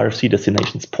RFC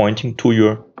destinations pointing to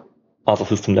your other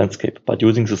system landscape, but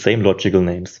using the same logical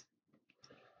names.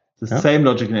 Same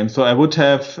logical name. So I would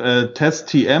have test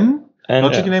TM And,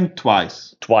 logical name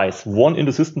twice. One in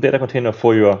the system data container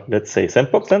for your, let's say,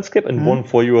 sandbox landscape, and one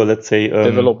for your, let's say,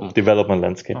 development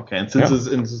landscape. Okay, and since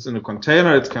it's in a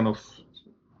container, it's kind of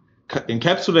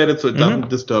encapsulated, so it doesn't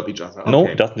disturb each other. Okay. No,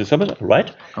 it doesn't disturb it,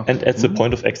 right? Okay. And at the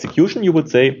point of execution, you would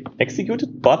say execute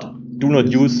it, but do not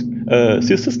use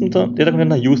this system data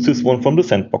container. Use this one from the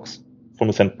sandbox.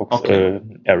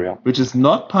 Area, which is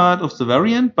not part of the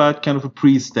variant, but kind of a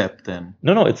pre-step. Then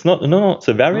no, it's not. No.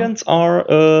 The variants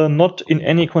are not in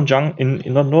any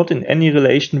not in any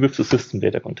relation with the system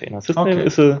data container. System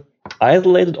is a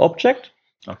isolated object.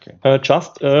 Okay.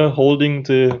 Just holding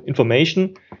the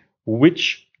information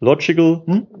which logical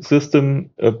system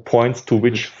points to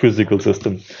which physical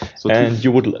system, and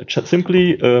you would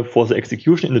simply for the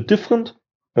execution in a different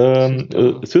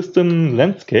system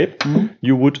landscape,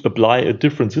 you would apply a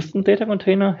different system data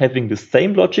container having the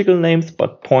same logical names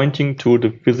but pointing to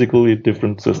the physically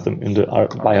different system in the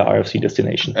via RFC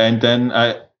destination. And then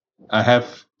I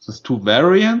have these two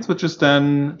variants, which is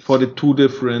then for the two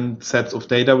different sets of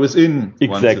data within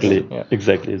one system.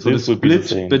 Exactly. So this the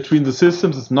split between the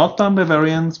systems is not done by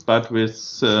variants, but with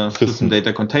system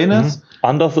data containers.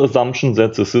 Under the assumption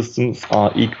that the systems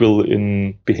are equal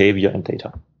in behavior and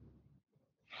data.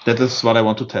 That is what I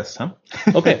want to test, huh?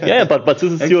 Okay, but this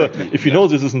is if you know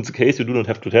this isn't the case, you do not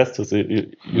have to test this.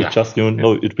 You just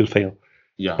know it will fail.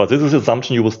 Yeah. But this is the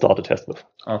assumption you will start a test with.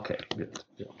 Okay, good.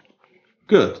 Yeah.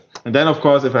 Good. And then, of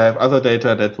course, if I have other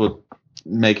data, that would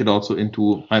make it also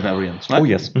into my variants, right? Oh,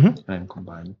 yes. And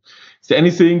combine. Is there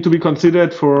anything to be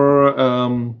considered for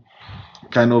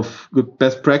kind of good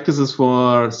best practices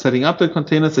for setting up the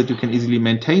containers that you can easily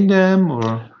maintain them,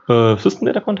 or? System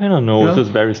data container? No, this is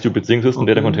a very stupid thing. System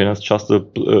data container is just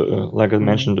like I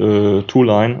mentioned,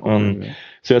 two-line.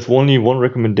 There's only one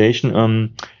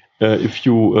recommendation. If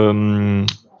you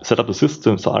set up the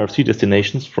systems, the RFC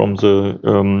destinations from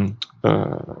the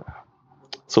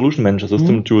solution manager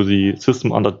system to the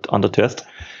system under test,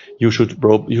 you should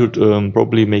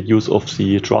probably make use of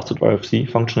the trusted RFC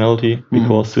functionality,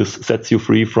 because this sets you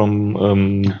free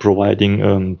from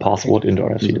providing password in the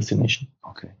RFC destination.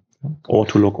 Okay. Or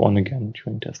to log on again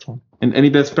during test time. And any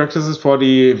best practices for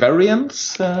the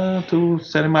variants to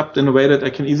set them up in a way that I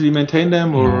can easily maintain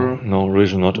them, or? No,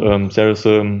 really not. There's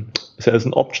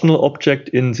an optional object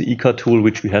in the ECA tool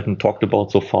which we hadn't talked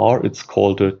about so far. It's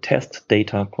called a test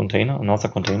data container, another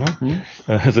container.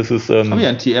 This is and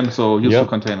TM, so useful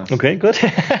containers. Okay, good.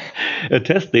 A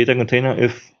test data container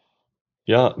is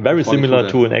very similar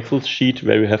to an Excel sheet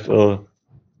where you have a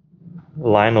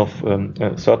line of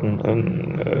a certain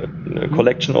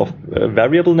collection of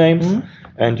variable names,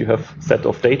 and you have set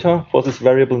of data for these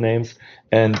variable names,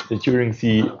 and during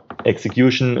the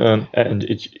execution and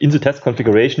in the test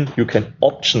configuration you can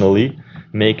optionally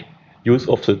make use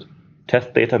of the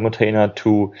test data container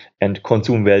and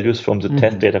consume values from the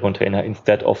test data container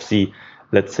instead of the,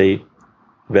 let's say,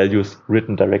 values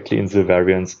written directly in the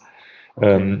variants.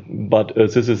 But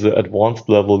this is an advanced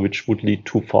level which would lead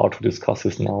too far to discuss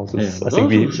this now. I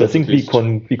think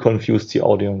we confused the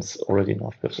audience already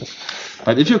enough with this.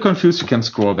 But if you're confused, you can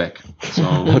scroll back. So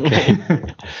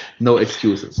no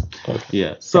excuses. Okay.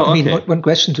 Yeah. So one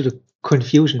question to the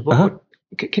confusion.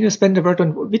 Can you spend a word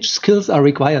on which skills are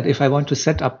required if I want to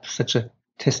set up such a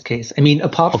test case? I mean,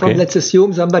 apart from, let's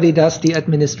assume somebody does the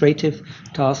administrative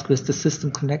task with the system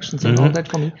connections and all that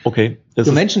for me. Okay.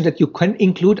 You mentioned that you can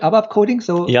include ABAP coding.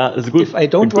 So it's a good. If I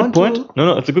don't want to,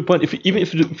 no, it's a good point.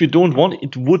 If you don't want,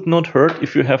 it would not hurt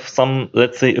if you have some,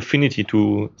 let's say, affinity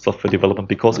to software development,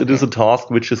 because it is a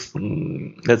task which is,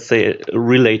 let's say,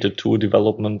 related to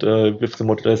development with the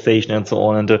modularization and so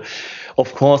on. And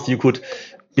of course, you could.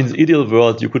 In the ideal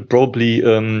world, you could probably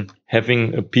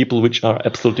having people which are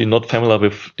absolutely not familiar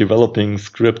with developing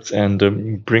scripts and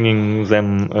bringing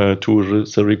them to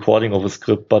the recording of a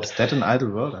script. But is that an idle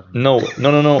word? No.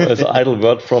 It's an idle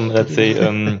word from, let's say,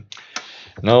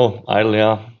 no, idle.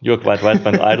 Yeah, you're quite right.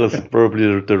 But idle is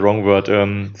probably the wrong word.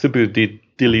 Simply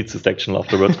delete the section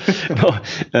afterwards.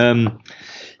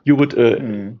 You would.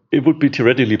 It would be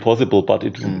theoretically possible, but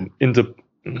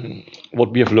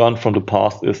what we have learned from the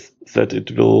past is that it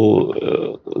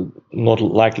will not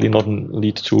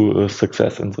lead to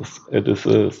success in this. It is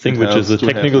a thing which is a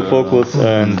technical focus,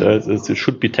 and it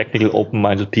should be technical,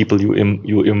 open-minded people you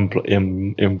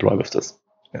employ with this.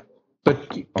 Yeah.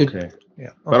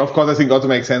 But of course, I think it also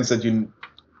makes sense that you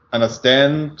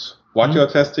understand what you're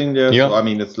testing there. Yeah. So, I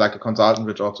mean, it's like a consultant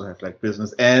which also have like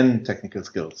business and technical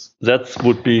skills. That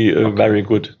would be a very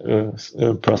good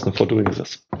person for doing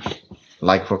this.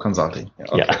 Like for consulting.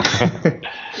 Yeah.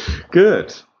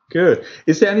 Good.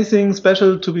 Is there anything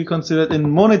special to be considered in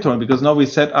monitoring? Because now we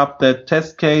set up that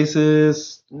test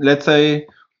cases. Let's say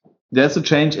there's a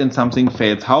change and something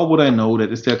fails. How would I know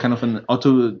that? Is there kind of an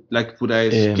auto, like, would I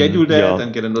schedule that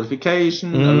and get a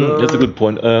notification? That's a good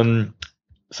point.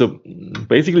 So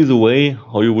basically the way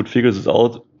how you would figure this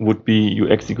out would be you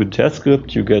execute test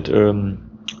script, you get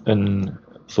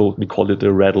so we call it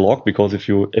a red log, because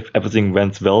if everything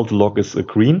went well, the log is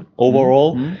green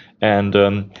overall. And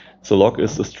the log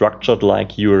is structured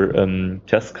like your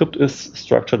test script is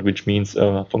structured, which means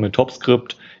from your top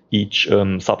script, each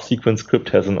subsequent script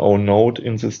has an own node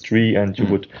in this tree, and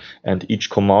and each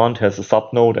command has a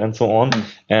subnode and so on.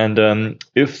 And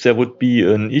if there would be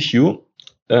an issue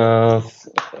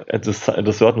at a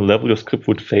certain level, your script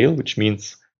would fail, which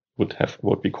means would have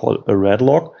what we call a red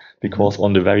log, because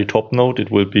on the very top node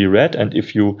it will be red, and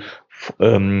if you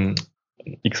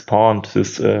expand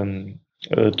this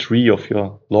tree of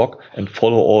your log and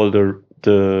follow all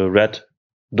the red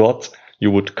dots,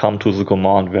 you would come to the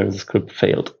command where the script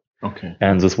failed. Okay.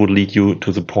 And this would lead you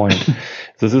to the point.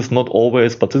 This is not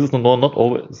always, but this is not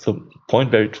always the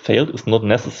point where it failed is not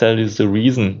necessarily the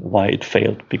reason why it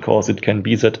failed, because it can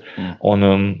be that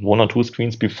on one or two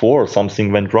screens before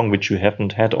something went wrong, which you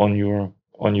haven't had on your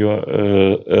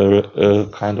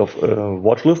kind of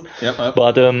watch list. Yep.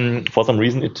 But for some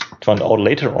reason it turned out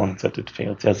later on that it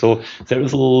failed. Yeah, so there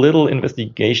is a little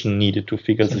investigation needed to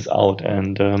figure this out.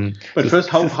 And but first,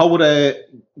 how would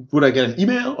I get an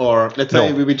email, or let's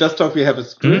say we just talked, we have a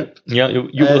script. Yeah,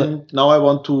 and now I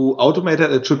want to automate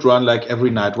it. It should run like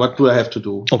every night. What do I have to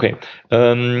do? Okay.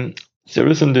 There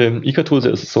is in the ECAT tool,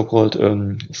 there is a so-called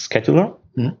scheduler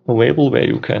available, where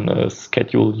you can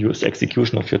schedule your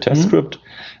execution of your test script.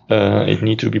 It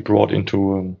needs to be brought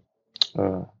into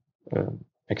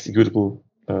executable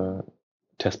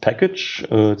test package.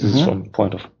 This is from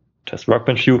point of test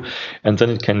workbench view, and then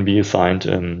it can be assigned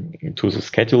to the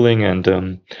scheduling, and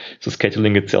the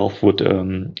scheduling itself would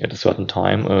at a certain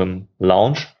time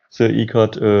launch the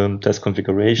ECAT test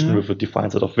configuration with a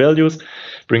defined set of values,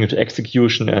 bring it to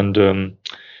execution, and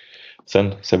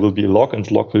then there will be a log, and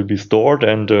the log will be stored.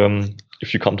 And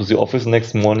if you come to the office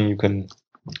next morning, you can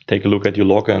take a look at your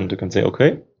log and you can say,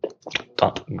 okay,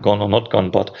 gone or not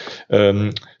gone. But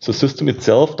the system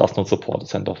itself does not support the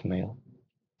send of mail.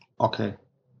 Okay.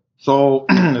 So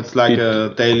it's like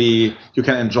a daily, you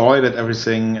can enjoy that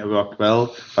everything worked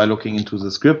well by looking into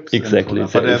the script. Exactly.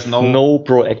 But there's no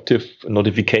proactive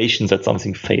notifications that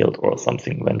something failed or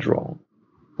something went wrong.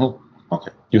 Oh,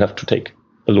 okay. You have to take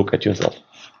a look at yourself.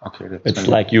 Okay. It's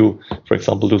like you, for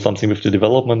example, do something with the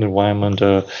development environment.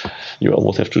 You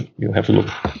almost have to look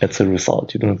at the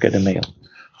result. You don't get a mail.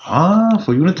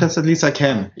 For unit tests at least I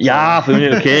can. Yeah, for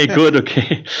unit, okay, good,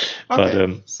 okay.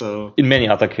 But so in many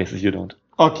other cases you don't.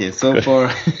 Okay, so so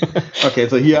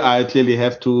here I clearly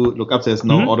have to look up. There's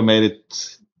no automated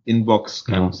inbox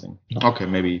kind of thing. No. Okay,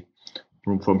 maybe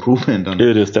room for improvement on the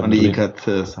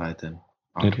ECAT side then.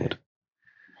 Okay. It would.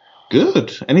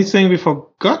 Good. Anything we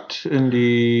forgot in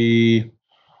the?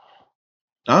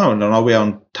 Oh, now we are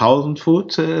on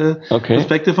 1,000-foot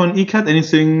perspective on ECAT.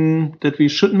 Anything that we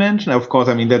should mention? Of course,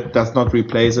 I mean, that does not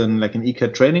replace an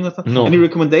ECAT training or something. No. Any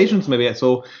recommendations maybe?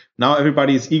 So now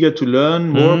everybody is eager to learn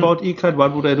more about ECAT.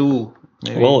 What would I do?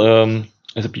 Maybe? Well,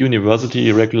 SAP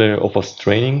University regularly offers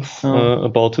trainings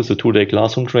about this, a 2-day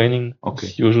classroom training. Okay.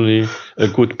 It's usually a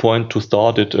good point to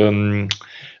start. It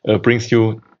brings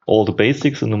you all the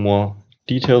basics in a more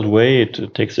detailed way.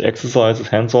 It takes the exercises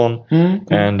hands-on,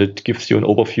 and it gives you an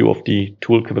overview of the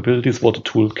tool capabilities, what the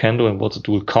tool can do and what the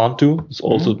tool can't do. It's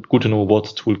also good to know what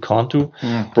the tool can't do.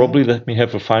 Probably let me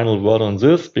have a final word on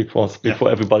this, because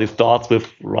before everybody starts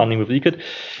with running with ECAT,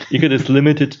 ECAT is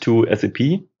limited to SAP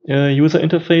user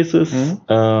interfaces,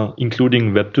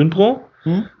 including WebDynPro.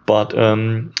 But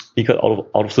ECAT out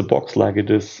of the box, like it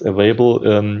is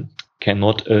available,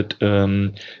 cannot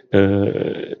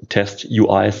test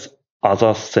UIs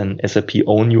other than SAP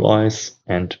own UIs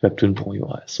and WebDynPro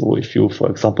UIs. So if you,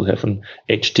 for example, have an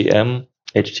HTML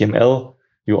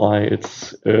UI,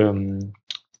 it's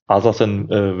other than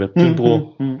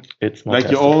WebDynPro, it's not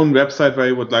like your own website where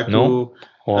you would like to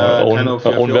or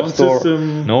own web store.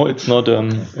 System. No, it's not.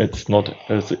 It's not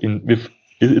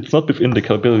within the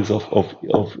capabilities of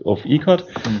ECAT.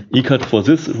 ECAT, for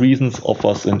these reasons,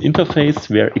 offers an interface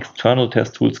where external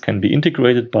test tools can be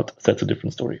integrated, but that's a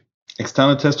different story.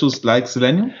 external test tools like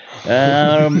Selenium?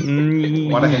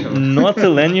 What I have. Not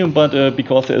Selenium, but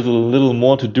because there's a little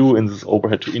more to do in this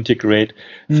overhead to integrate.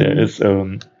 There is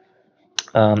no,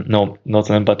 not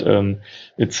Selenium, but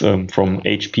it's from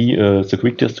HP. The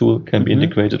quick test tool can be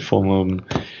integrated from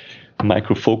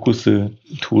Micro Focus. A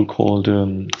tool called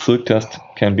Silk Test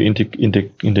can be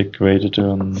integrated.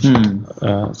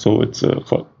 So it's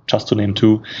for just to name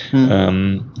two.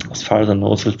 As far as I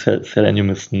know, Selenium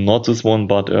is not this one,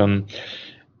 but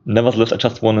nevertheless, I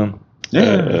just want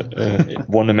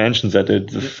to mention that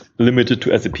it is limited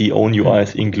to SAP own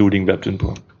UIs, including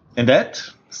WebDynpro. And that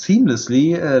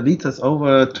seamlessly leads us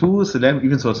over to Selenium,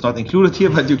 even though it's not included here,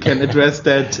 but you can address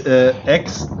that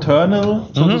external,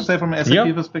 so to say, from an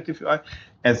SAP perspective UI,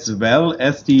 as well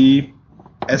as the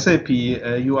SAP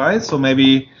UI. So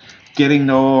maybe getting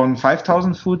now on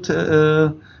 5,000 foot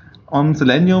on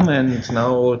Selenium and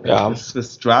now with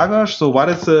Dragos. So what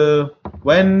are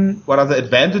the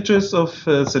advantages of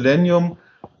Selenium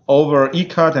over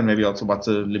eCAD, and maybe also what's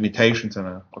the limitations?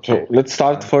 So let's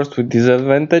start first with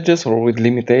disadvantages or with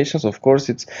limitations. Of course,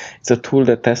 it's a tool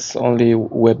that tests only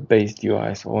web-based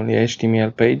UIs, only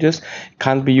HTML pages.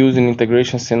 Can't be used in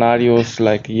integration scenarios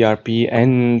like ERP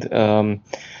and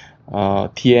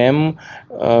TM.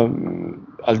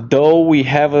 Although we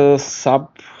have a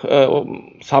sub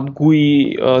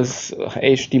GUI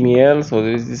HTML, so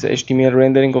this HTML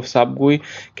rendering of sub GUI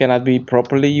cannot be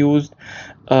properly used.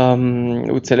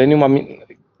 With Selenium, I mean,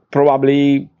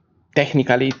 probably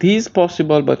technically it is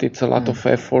possible, but it's a lot of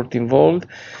effort involved.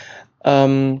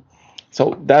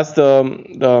 So that's the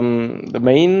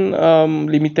main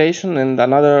limitation. And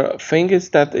another thing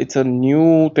is that it's a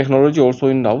new technology also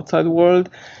in the outside world.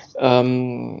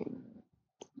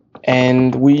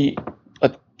 And we,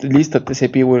 at least at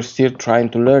SAP, we're still trying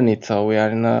to learn it. So we are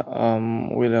in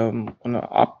an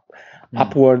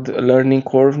upward learning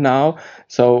curve now.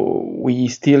 So we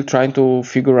still trying to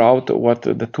figure out what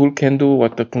the tool can do,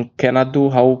 what the cannot do.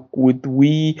 How would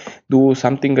we do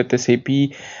something at SAP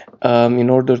in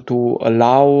order to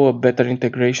allow a better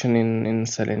integration in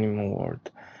Selenium world?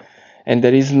 And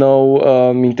there is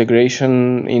no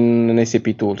integration in an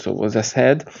SAP tool. So as I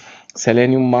said,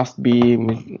 Selenium must be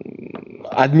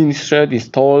administered,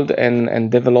 installed,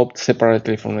 and developed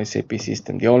separately from an SAP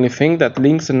system. The only thing that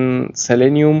links in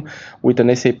Selenium with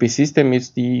an SAP system is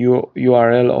the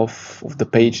URL of the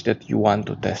page that you want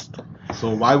to test.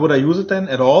 So why would I use it then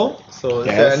at all? So is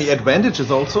there any advantages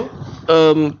also?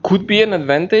 Could be an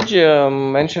advantage.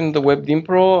 Mentioned the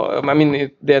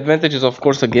WebDynpro. The advantage is, of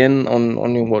course, again on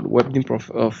what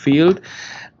WebDynpro field.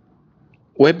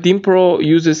 WebDynpro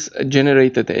uses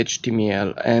generated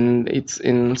HTML, and it's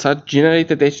in such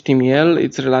generated HTML,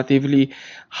 it's relatively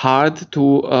hard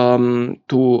to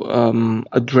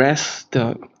address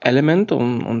the element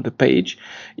on the page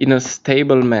in a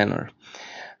stable manner.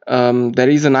 There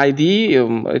is an ID.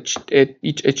 Each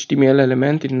HTML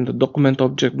element in the document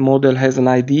object model has an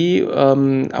ID.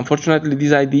 Unfortunately,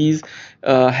 these IDs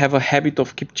have a habit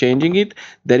of keep changing it.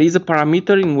 There is a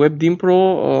parameter in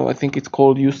WebDynpro, I think it's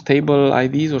called usestable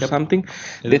IDs or something,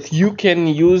 that you can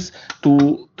use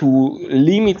to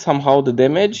limit somehow the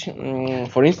damage.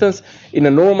 For instance, in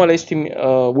a normal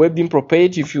HTML WebDynpro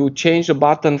page, if you change the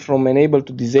button from enable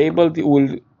to disabled, it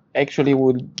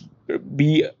will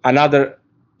be another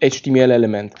HTML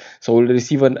element, so we'll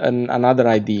receive another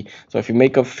ID. So if you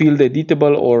make a field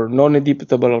editable or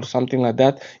non-editable or something like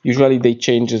that, usually they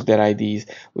changes their IDs.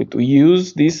 We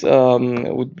use this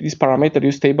with this parameter,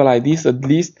 use stable IDs. At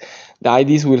least the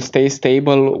IDs will stay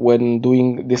stable when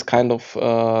doing this kind of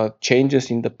changes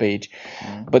in the page,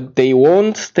 but they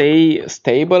won't stay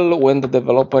stable when the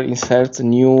developer inserts a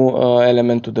new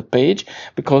element to the page,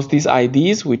 because these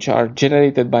IDs, which are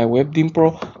generated by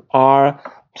WebDynpro, are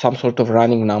some sort of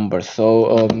running numbers.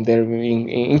 So they're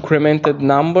incremented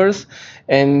numbers,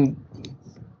 and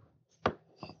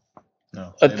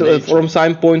from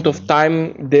some point of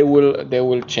time they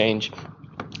will change.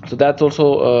 So that's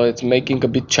also it's making a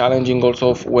bit challenging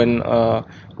also when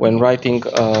writing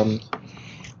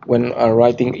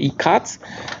eCADs.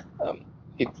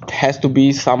 It has to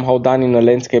be somehow done in a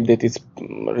landscape that is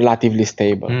relatively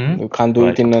stable. You can't do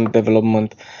it in a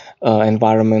development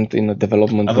environment, in a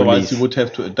development Otherwise release. You would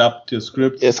have to adapt your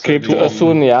script.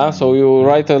 Soon. So you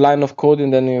write a line of code,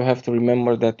 and then you have to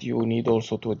remember that you need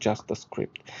also to adjust the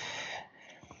script.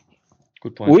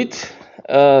 Good point. With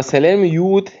Selenium, you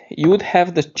would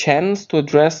have the chance to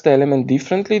address the element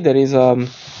differently. There is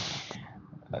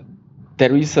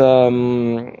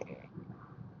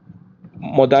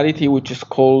modality which is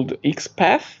called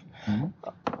XPath.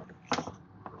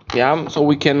 Yeah, so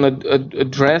we can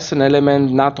address an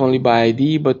element not only by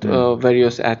ID but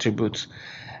various attributes,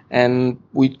 and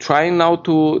we try now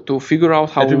to figure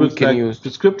out how attributes we can like use.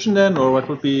 description then, or what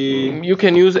would be? You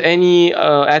can use any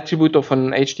attribute of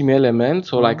an HTML element,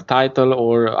 so like title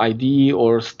or ID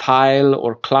or style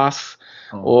or class.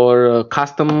 Or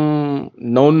custom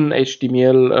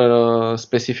non-HTML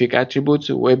specific attributes.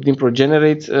 WebDimpro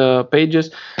generates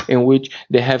pages in which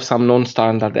they have some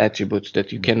non-standard attributes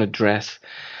that you can address.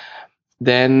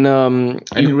 Then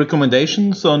any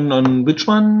recommendations on which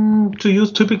one to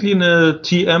use typically in a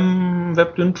TM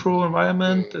WebDimpro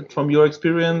environment from your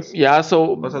experience? Yeah,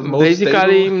 so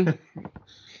basically,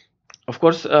 of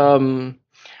course,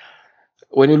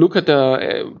 when you look at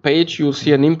a page, you'll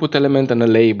see an input element and a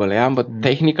label. Yeah, but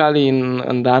technically,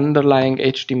 in the underlying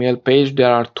HTML page,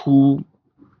 there are two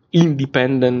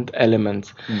independent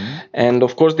elements, and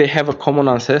of course, they have a common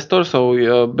ancestor.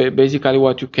 So basically,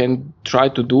 what you can try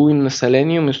to do in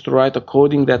Selenium is to write a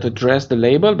coding that addresses the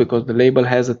label, because the label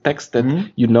has a text that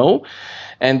you know.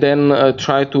 And then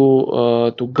try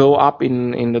to go up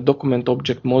in the document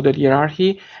object model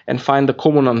hierarchy and find the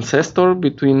common ancestor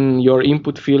between your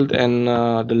input field and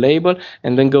the label,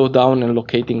 and then go down and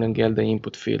locating and get the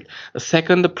input field. A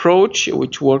second approach,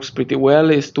 which works pretty well,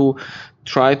 is to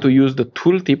try to use the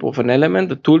tooltip of an element.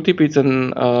 The tooltip is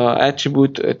an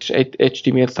attribute,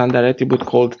 HTML standard attribute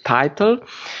called title.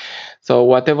 So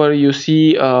whatever you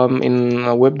see in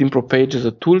a WebDimpro page as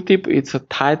a tooltip, it's a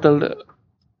title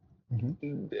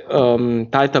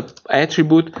title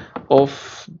attribute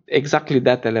of exactly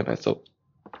that element. So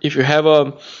if you have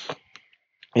a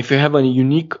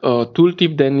unique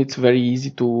tooltip, then it's very easy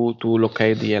to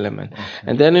locate the element.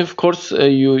 And then of course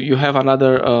you have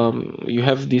another you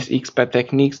have these XPath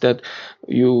techniques that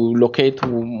you locate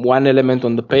one element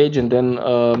on the page and then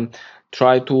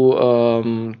try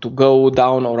to go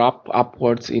down or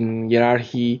upwards in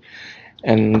hierarchy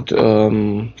and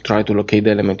try to locate the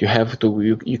element.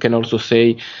 You can also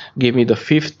say, give me the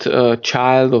fifth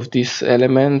child of this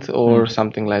element or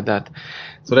something like that.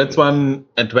 So that's one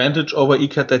advantage over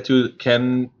ECAT, that you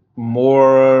can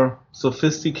more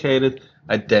sophisticated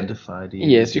identify the.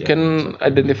 Yes, you can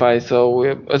identify. So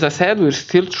as I said, we're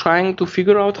still trying to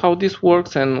figure out how this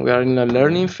works, and we are in a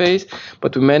learning phase,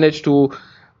 but we managed to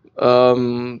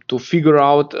figure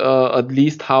out at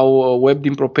least how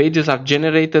WebDimpro pages are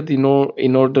generated in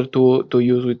order to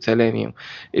use with Selenium.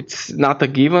 It's not a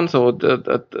given, so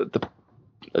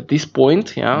at this point,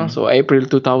 so April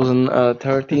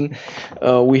 2013,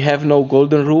 we have no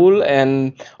golden rule,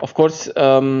 and of course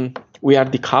we are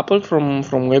decoupled from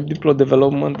WebDimpro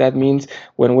development. That means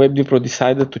when WebDimpro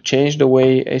decided to change the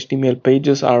way HTML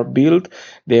pages are built,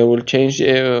 they will change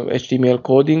HTML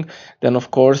coding. Then of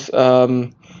course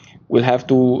we'll have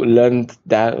to learn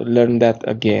that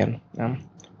again.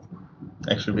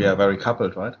 Actually, we are very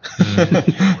coupled, right?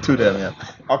 To them, yeah.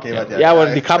 Okay, but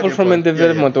we're decoupled from the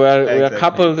development. We are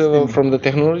coupled from the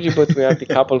technology, but we are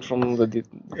decoupled from the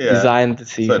design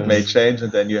decisions. So it may change,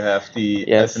 and then you have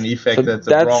as an effect that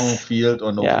the wrong field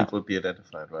or no field will be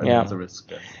identified, right? Yeah. That's a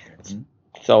risk.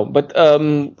 So, but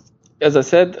as I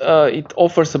said, it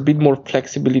offers a bit more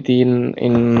flexibility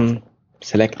in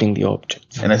selecting the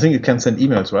objects. And I think you can send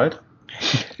emails, right?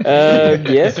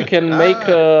 Yes, you can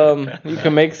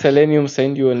make Selenium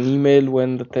send you an email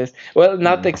when the test. Well,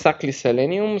 not exactly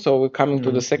Selenium. So we're coming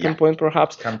to the second point,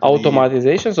 perhaps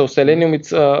automatization. So Selenium, it's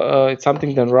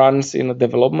something that runs in a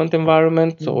development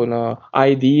environment, so in a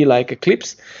IDE like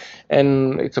Eclipse,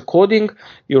 and it's a coding.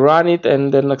 You run it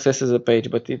and then accesses a page,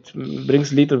 but it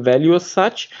brings little value as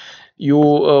such. You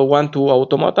want to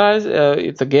automatize,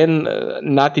 it's again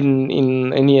not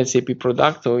in any SAP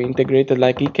product or integrated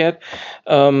like ECAT.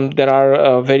 There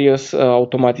are various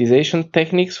automatization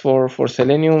techniques for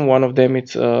Selenium. One of them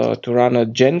is to run a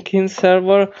Jenkins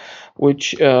server,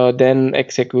 which then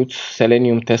executes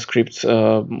Selenium test scripts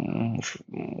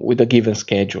with a given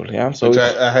schedule. Yeah, so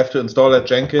I have to install a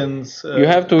Jenkins. You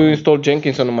have to install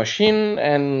Jenkins on a machine,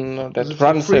 and that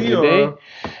runs every day.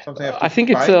 I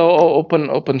think it's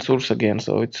open source again,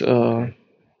 so it's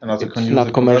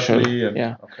not commercial.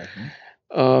 Yeah. Okay.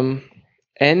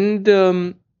 And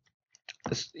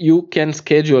you can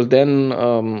schedule then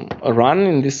a run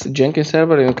in this Jenkins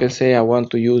server, and you can say, I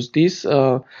want to use this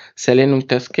Selenium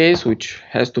test case, which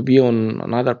has to be on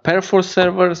another Perforce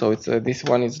server. So it's this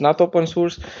one is not open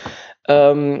source.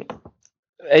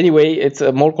 Anyway, it's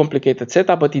a more complicated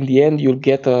setup, but in the end, you'll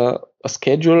get a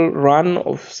schedule run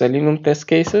of Selenium test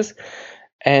cases,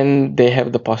 and they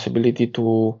have the possibility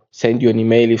to send you an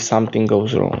email if something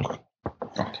goes wrong.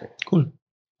 Okay, cool.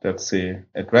 That's the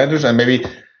advantage, and maybe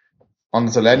on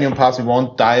the Selenium path, we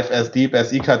won't dive as deep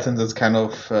as ECAD since it's kind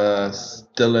of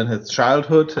still in its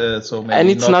childhood. So maybe and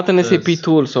it's not an SAP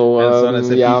tool, so it's not an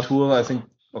SAP tool. I think.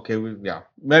 Okay,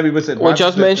 maybe with it. We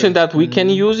just mentioned that we can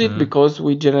use it because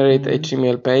we generate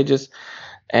HTML pages,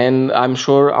 and I'm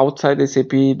sure outside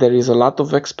SAP there is a lot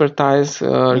of expertise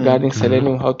regarding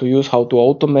Selenium, how to use, how to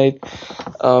automate.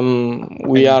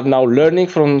 We are now learning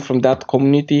from that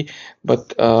community,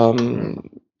 but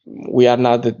we are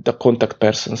not the contact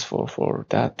persons for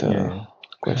that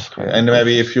question. And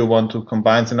maybe if you want to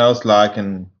combine scenarios like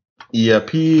an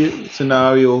ERP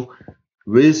scenario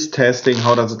with testing,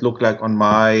 how does it look like on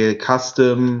my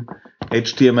custom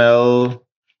HTML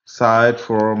site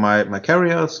for my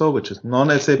carrier, so which is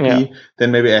non-SAP,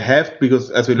 then maybe I have, because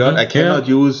as we learned, I cannot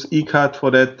use ECAD for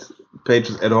that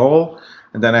pages at all.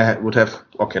 And then I would have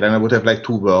like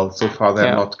two worlds. So far,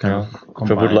 they're not kind of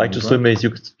combined. If I would like to still make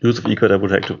use of ECAD, I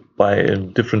would like to buy a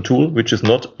different tool, which is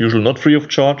usually not free of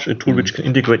charge. A tool which can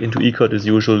integrate into ECAD is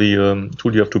usually a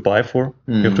tool you have to buy for.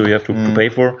 You have to pay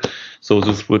for. So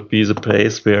this would be the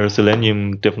place where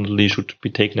Selenium definitely should be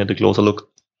taken at a closer look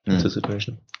at the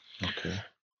situation. Okay.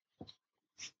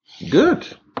 Good.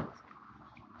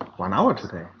 1 hour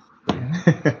today.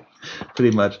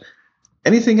 Pretty much.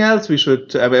 Anything else we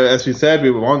should, as we said, we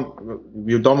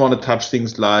don't want to touch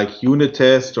things like unit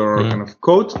test or kind of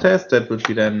code test. That would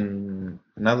be then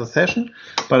another session.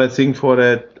 But I think for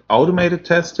that automated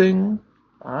testing,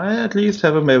 I at least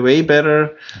have a way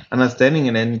better understanding,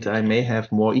 and I may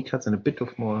have more ECADs and a bit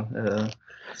of more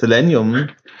Selenium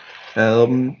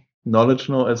knowledge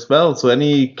now as well. So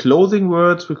any closing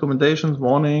words, recommendations,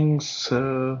 warnings,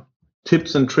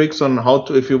 tips and tricks on how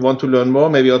to, if you want to learn more,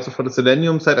 maybe also for the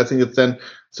Selenium side, I think it's then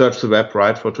search the web,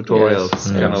 right, for tutorials.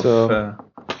 Yes.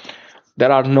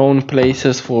 There are known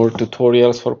places for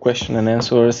tutorials, for question and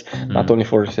answers, not only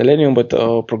for Selenium, but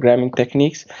programming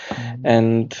techniques.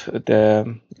 And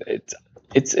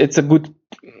it's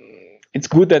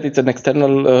good that it's an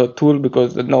external tool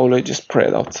because the knowledge is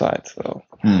spread outside. So.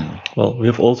 Well, we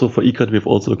have also for ECAD, we have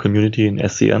also a community in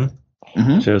SCN.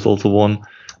 There's also one,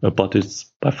 but it's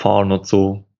by far not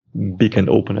so big and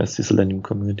open as the Selenium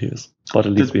community is. But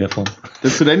at least we have one. The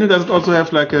Selenium does it also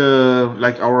have like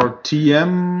our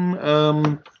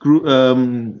TM group,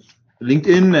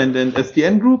 LinkedIn and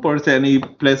SDN group, or is there any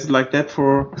places like that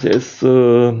for? There's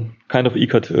kind of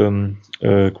ECAD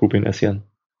group in SCN.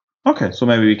 Okay, so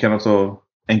maybe we can also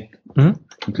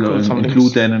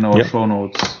include then in our show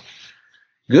notes.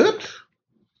 Good.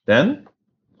 Then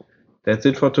that's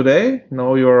it for today.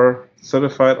 Now you're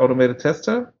certified automated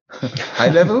tester, high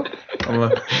level,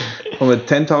 from a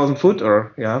 10,000 foot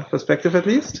perspective at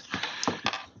least.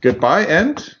 Goodbye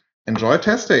and enjoy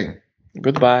testing.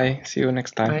 Goodbye. See you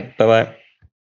next time. Bye bye.